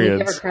experience. Can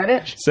you give her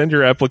credit? Send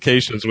your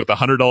applications with a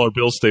 $100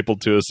 bill stapled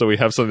to us so we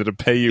have something to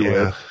pay you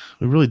with.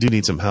 We really do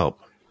need some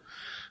help.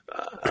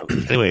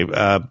 Anyway,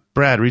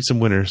 Brad, read some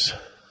winners.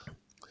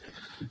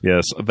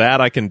 Yes,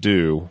 that I can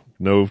do.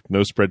 No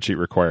spreadsheet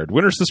required.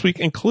 Winners this week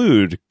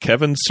include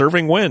Kevin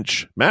Serving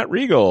Wench, Matt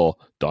Regal,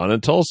 Don in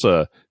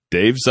Tulsa,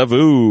 Dave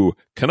Zavu,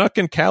 Canuck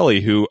in Cali,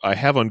 who I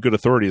have on good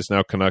authority is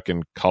now Canuck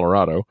in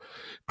Colorado,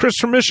 Chris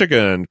from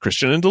Michigan,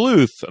 Christian in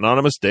Duluth,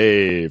 Anonymous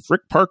Dave,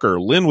 Rick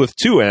Parker, Lynn with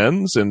 2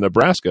 N's in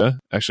Nebraska.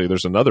 Actually,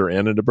 there's another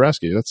N in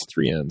Nebraska. That's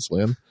 3 N's,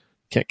 Lynn.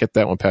 Can't get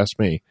that one past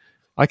me.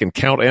 I can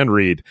count and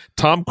read.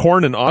 Tom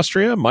Korn in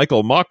Austria,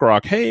 Michael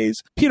Mockrock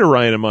Hayes, Peter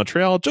Ryan in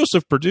Montreal,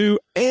 Joseph Perdue,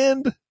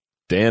 and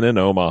Dan in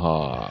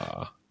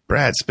Omaha.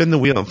 Brad, spin the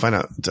wheel and find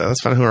out.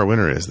 Let's find out who our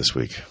winner is this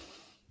week.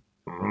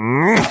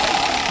 My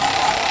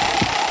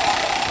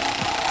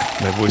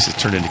voice has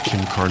turned into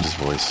Kim Carnes'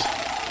 voice.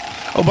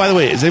 Oh, by the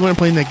way, is anyone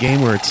playing that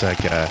game where it's like,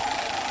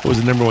 what was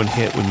the number 1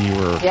 hit when you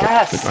were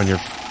on your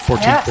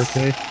 14th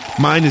birthday?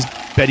 Mine is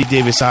Betty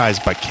Davis Eyes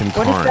by Kim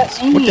Carnes. What does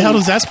that mean? What the hell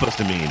is that supposed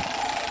to mean?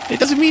 It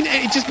doesn't mean,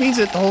 it just means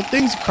that the whole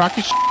thing's a crock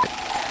of shit.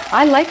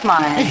 I like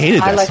mine. I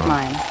hated that song.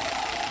 Mine.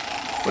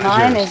 What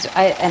Mine is is,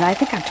 and I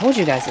think I've told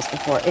you guys this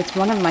before, it's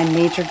one of my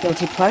major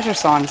guilty pleasure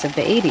songs of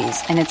the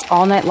 80s, and it's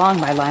All Night Long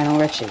by Lionel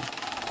Richie.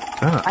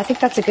 Ah. I think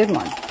that's a good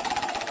one.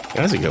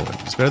 That's a good one.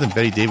 It's better than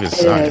Betty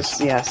Davis' It Eyes.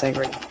 is, yes, I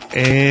agree.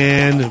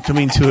 And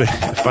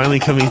finally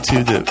coming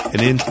to an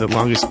end to the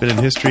longest spin in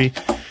history,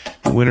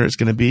 the winner is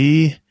going to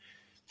be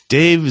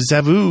Dave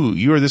Zavu.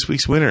 You are this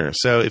week's winner.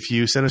 So if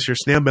you send us your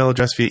snail mail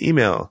address via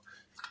email,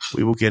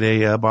 we will get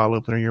a bottle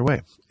opener your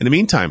way. In the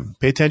meantime,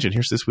 pay attention.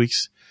 Here's this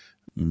week's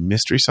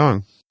mystery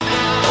song.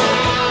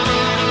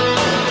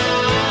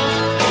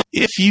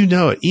 If you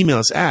know it, email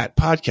us at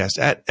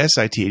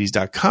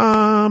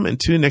podcast@sit80s.com and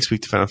tune in next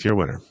week to find out if you're a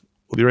winner.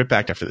 We'll be right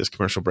back after this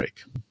commercial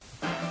break.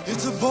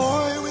 It's a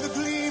boy with a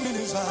gleam in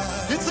his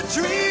eye. It's a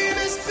dream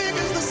as big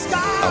as the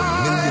sky. A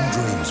million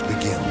dreams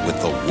begin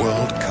with the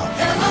World Cup.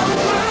 Hello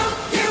world,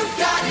 you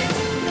got it.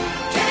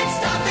 Can't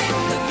stop it.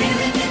 The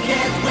feeling you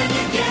get when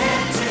you get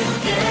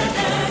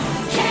together.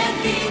 Can't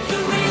beat the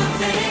real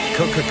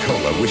thing.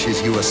 Coca-Cola wishes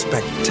you a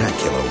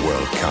spectacular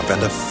World Cup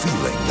and a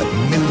feeling that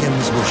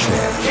millions will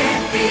share.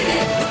 Can't beat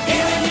it. The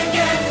feeling you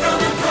get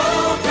from a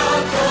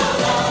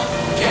Coca-Cola.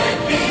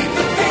 Can't beat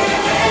the feeling.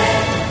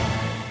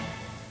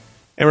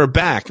 And we're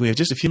back. We have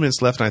just a few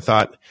minutes left, and I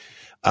thought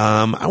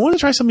I want to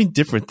try something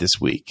different this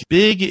week.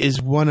 Big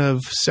is one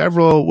of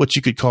several what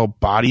you could call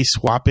body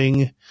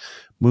swapping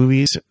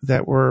movies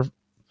that were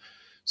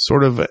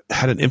sort of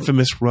had an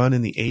infamous run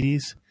in the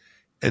 80s.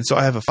 And so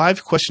I have a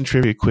 5-question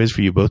trivia quiz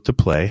for you both to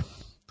play.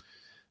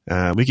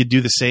 We could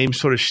do the same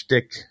sort of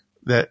shtick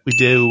that we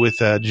did with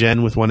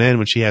Jen with one N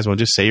when she has one.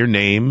 Just say your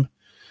name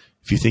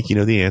if you think you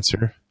know the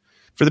answer.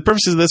 For the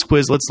purposes of this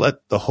quiz, let's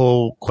let the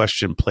whole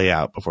question play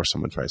out before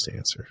someone tries to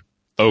answer.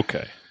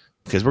 Okay.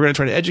 Because we're going to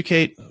try to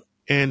educate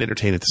and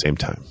entertain at the same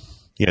time.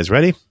 You guys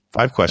ready?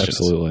 5 questions.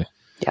 Absolutely.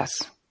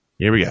 Yes.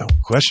 Here we go.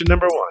 Question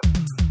number 1.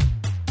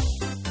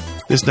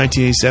 This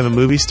 1987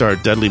 movie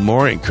starred Dudley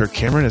Moore and Kirk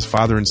Cameron as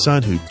father and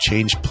son who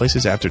changed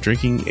places after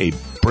drinking a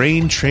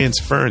brain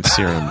transference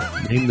serum.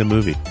 Name the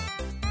movie.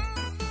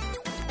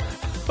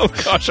 Oh,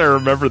 gosh, I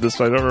remember this.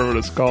 I don't remember what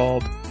it's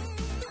called.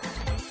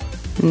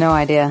 No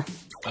idea.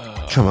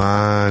 Come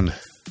on.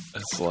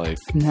 It's like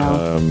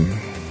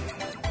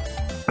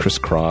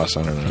crisscross.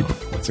 I don't know.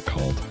 What's it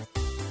called?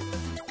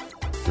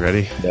 You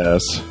ready?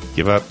 Yes.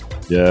 Give up?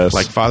 Yes.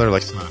 Like father,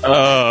 like son.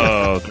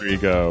 Oh, there you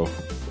go.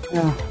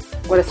 Oh,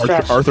 what a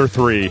stretch. Arthur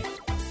 3.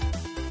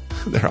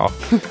 They're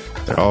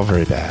all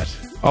very bad.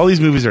 All these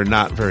movies are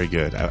not very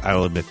good. I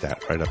will admit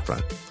that right up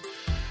front.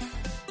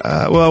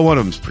 Well, one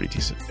of them is pretty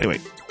decent.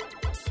 Anyway,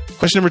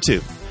 question number 2.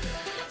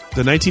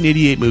 The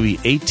 1988 movie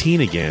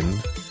 18 Again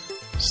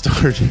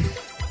starred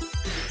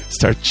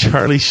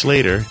Charlie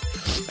Schlater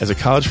as a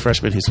college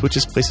freshman who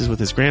switches places with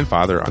his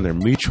grandfather on their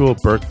mutual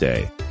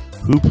birthday.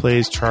 Who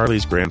plays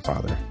Charlie's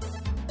grandfather?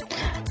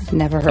 I've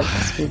never heard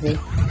of this movie.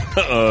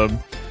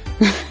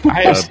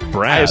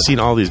 I have seen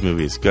all these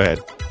movies. Go ahead.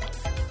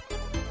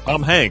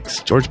 Tom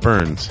Hanks. George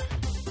Burns.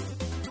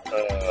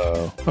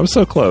 I was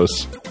so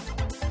close.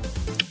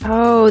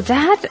 Oh,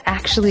 that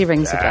actually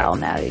rings a bell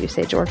now that you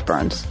say George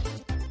Burns.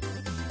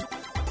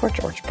 Poor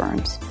George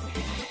Burns.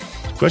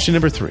 Question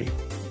number 3.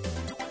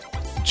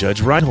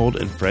 Judge Reinhold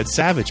and Fred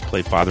Savage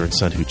play father and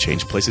son who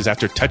change places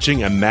after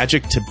touching a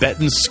magic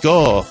Tibetan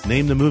skull.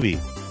 Name the movie.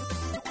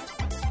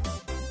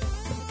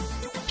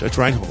 Judge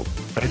Reinhold,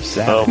 Fred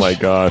Savage. Oh my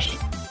gosh.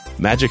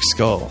 Magic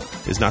Skull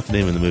is not the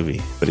name of the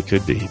movie, but it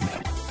could be.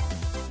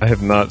 I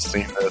have not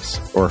seen this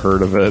or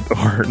heard of it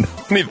or know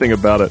anything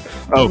about it.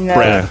 Oh, no.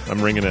 Brad,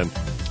 I'm ringing in.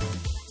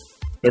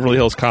 Beverly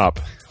Hills Cop.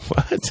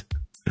 What?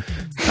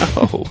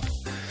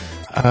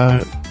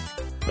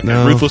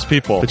 No. Ruthless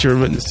People. But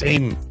you're in the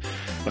same...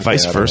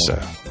 Vice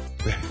versa.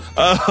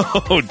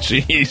 Oh,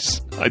 jeez.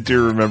 I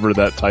do remember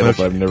that title, but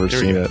I've never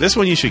seen it. This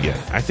one you should get.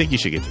 I think you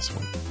should get this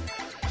one.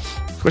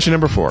 Question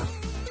number 4.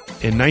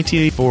 In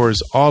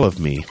 1984's All of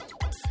Me,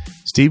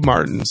 Steve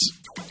Martin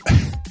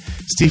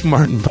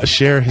must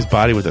share his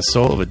body with the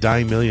soul of a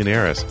dying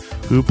millionairess.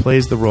 Who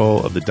plays the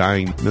role of the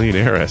dying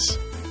millionairess?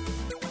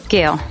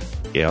 Gail.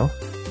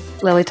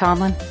 Lily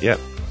Tomlin? Yep.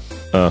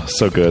 Oh,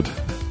 so good.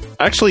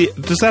 Actually,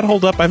 does that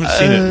hold up? I haven't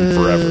seen it in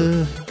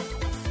forever.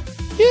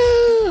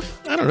 Yeah,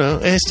 I don't know.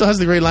 It still has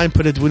the great line,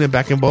 put Edwina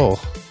back in bowl.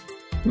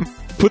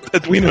 Put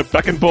Edwina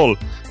back in bowl.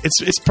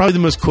 It's probably the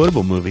most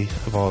quotable movie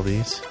of all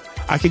these.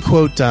 I could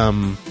quote,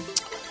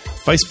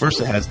 Vice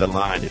Versa has the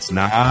line, it's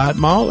not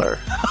Mahler.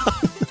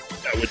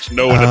 Which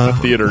no one at the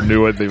theater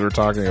knew what they were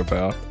talking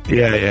about.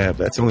 Yeah,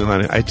 that's the only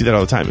line. I do that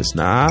all the time. It's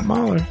not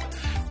Mahler.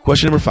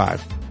 Question number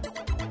 5.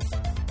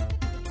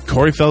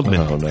 Corey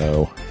Feldman. Oh,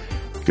 no.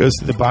 Goes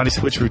through the body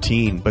switch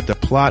routine, but the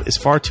plot is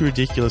far too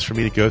ridiculous for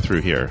me to go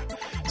through here.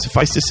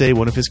 Suffice to say,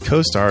 one of his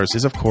co-stars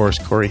is, of course,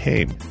 Corey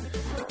Haim.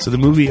 So the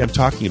movie I'm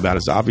talking about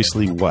is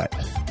obviously what?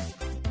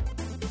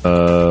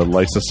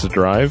 License to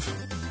Drive?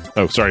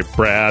 Oh, sorry,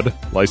 Brad.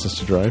 License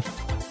to Drive?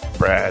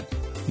 Brad.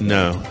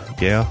 No.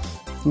 Gail?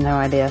 No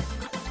idea.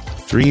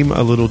 Dream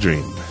a Little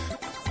Dream.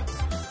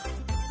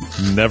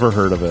 Never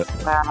heard of it.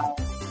 Wow.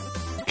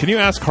 Can you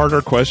ask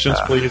harder questions,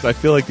 please? I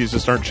feel like these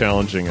just aren't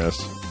challenging us.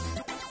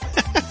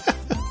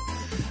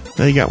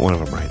 No, you got one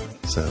of them right.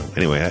 So,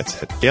 anyway,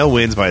 that's it. Gail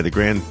wins by the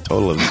grand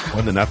total of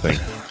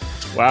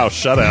 1-0. Wow,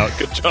 shutout.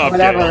 Good job,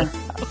 Whatever.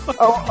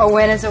 Gail. A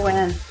win is a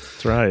win.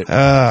 That's right.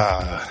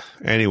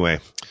 Anyway,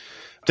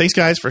 thanks,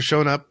 guys, for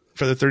showing up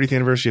for the 30th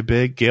anniversary of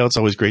Big. Gail, it's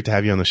always great to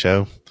have you on the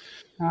show.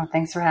 Oh,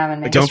 thanks for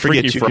having me. But don't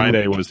forget, Freaky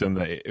Friday was in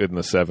the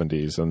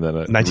 70s, and then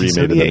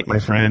 1978, my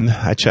friend.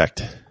 I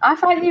checked. I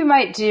thought you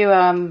might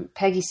do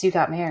Peggy Sue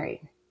Got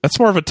Married. That's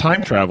more of a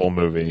time travel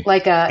movie.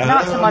 Like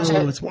not so much.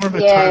 It's more of a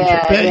time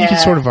travel. You can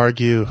sort of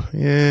argue.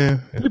 Yeah.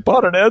 You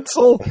bought an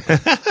Edsel?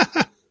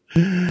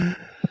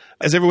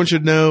 As everyone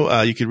should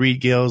know, you can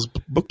read Gail's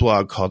book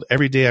blog called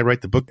Every Day I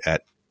Write the Book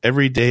at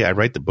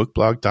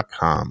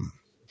everydayIwritethebookblog.com.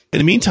 In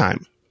the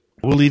meantime,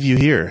 we'll leave you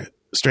here,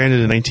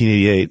 stranded in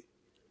 1988,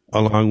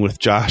 along with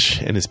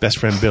Josh and his best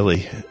friend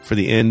Billy for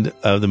the end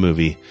of the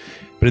movie.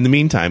 But in the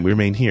meantime, we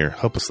remain here,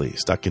 hopelessly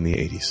stuck in the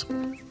 80s.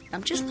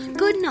 I'm just not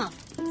good enough.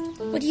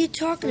 What are you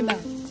talking about?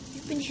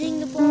 You've been hitting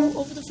the ball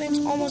over the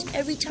fence almost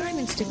every time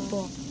in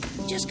stickball.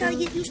 You just gotta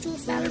get used to a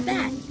fatter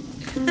bat.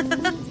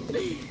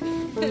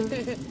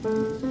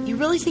 You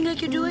really think I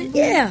could do it?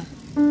 Yeah.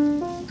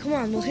 Come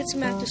on, we'll hit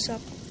some after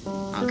supper.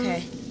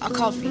 Okay, I'll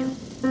call for you.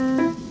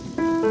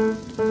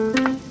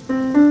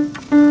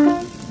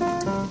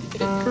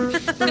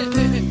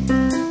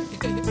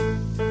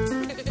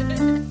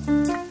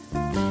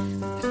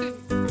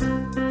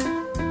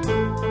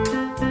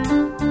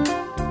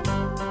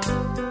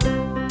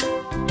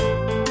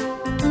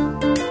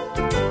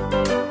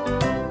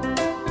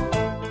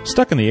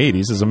 Stuck in the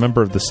 80s is a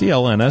member of the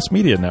CLNS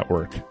Media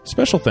Network.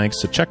 Special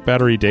thanks to Check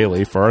Battery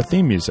Daily for our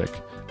theme music.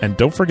 And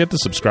don't forget to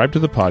subscribe to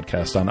the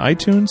podcast on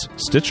iTunes,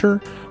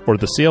 Stitcher, or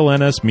the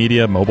CLNS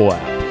Media mobile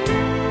app.